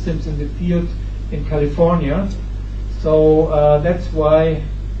systems in the field in California. So that's why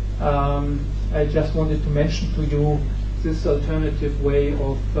I just wanted to mention to you this alternative way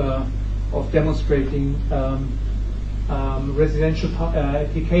of demonstrating residential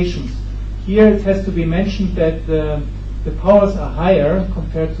applications. Here it has to be mentioned that the powers are higher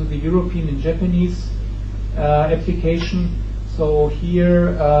compared to the European and Japanese application. So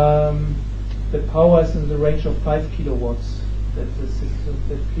here the power is in the range of 5 kilowatts that the system,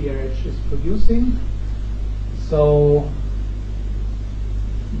 that ClearEdge is producing. So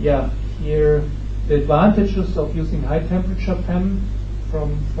yeah, here the advantages of using high temperature PEM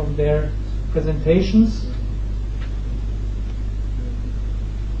from their presentations.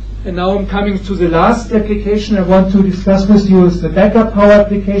 And now I'm coming to the last application I want to discuss with you is the backup power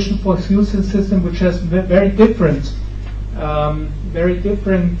application for a fuel cell system, which has very different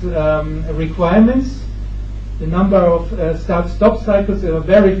requirements. The number of start-stop cycles are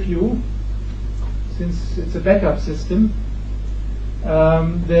very few, since it's a backup system.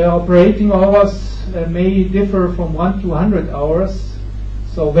 The operating hours may differ from 1 to 100 hours,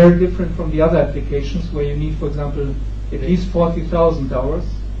 so very different from the other applications where you need, for example, at least 40,000 hours.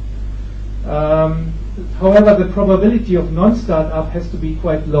 However, the probability of non-startup has to be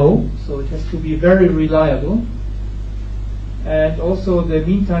quite low, so it has to be very reliable. And also the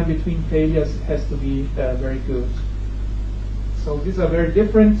mean time between failures has to be very good. So these are very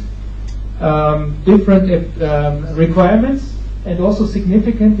different requirements. And also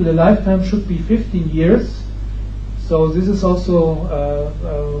significant, the lifetime should be 15 years. So this is also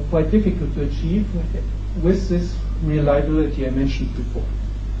quite difficult to achieve with this reliability I mentioned before.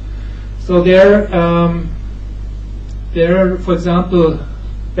 So there are, for example,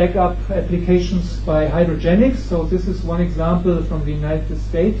 backup applications by hydrogenics. So this is one example from the United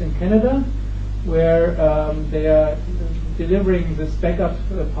States and Canada, where they are delivering this backup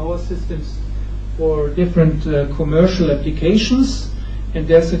power systems for different commercial applications. And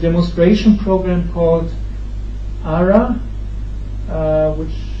there's a demonstration program called ARA,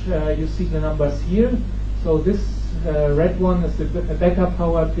 which you see the numbers here. So this red one is a backup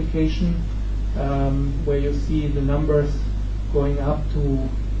power application, where you see the numbers going up to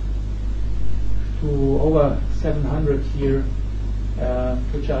over 700 here,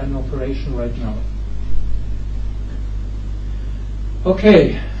 which are in operation right now.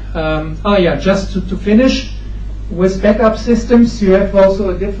 Okay, just to finish, with backup systems you have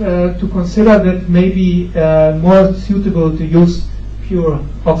also to consider that maybe more suitable to use pure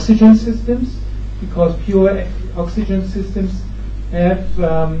oxygen systems, because pure oxygen systems have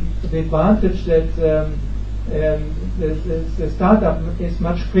the advantage that the startup is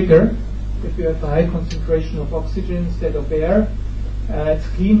much quicker if you have a high concentration of oxygen instead of air. It's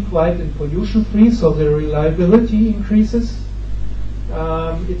clean, quiet, and pollution-free, so the reliability increases.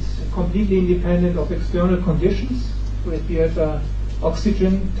 It's completely independent of external conditions. So if you have an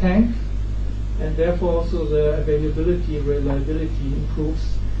oxygen tank, and therefore also the availability and reliability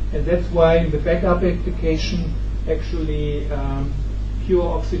improves. And that's why in the backup application, actually pure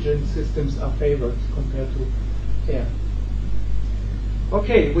oxygen systems are favored compared to air.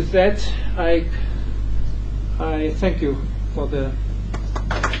 Okay, with that, I thank you for the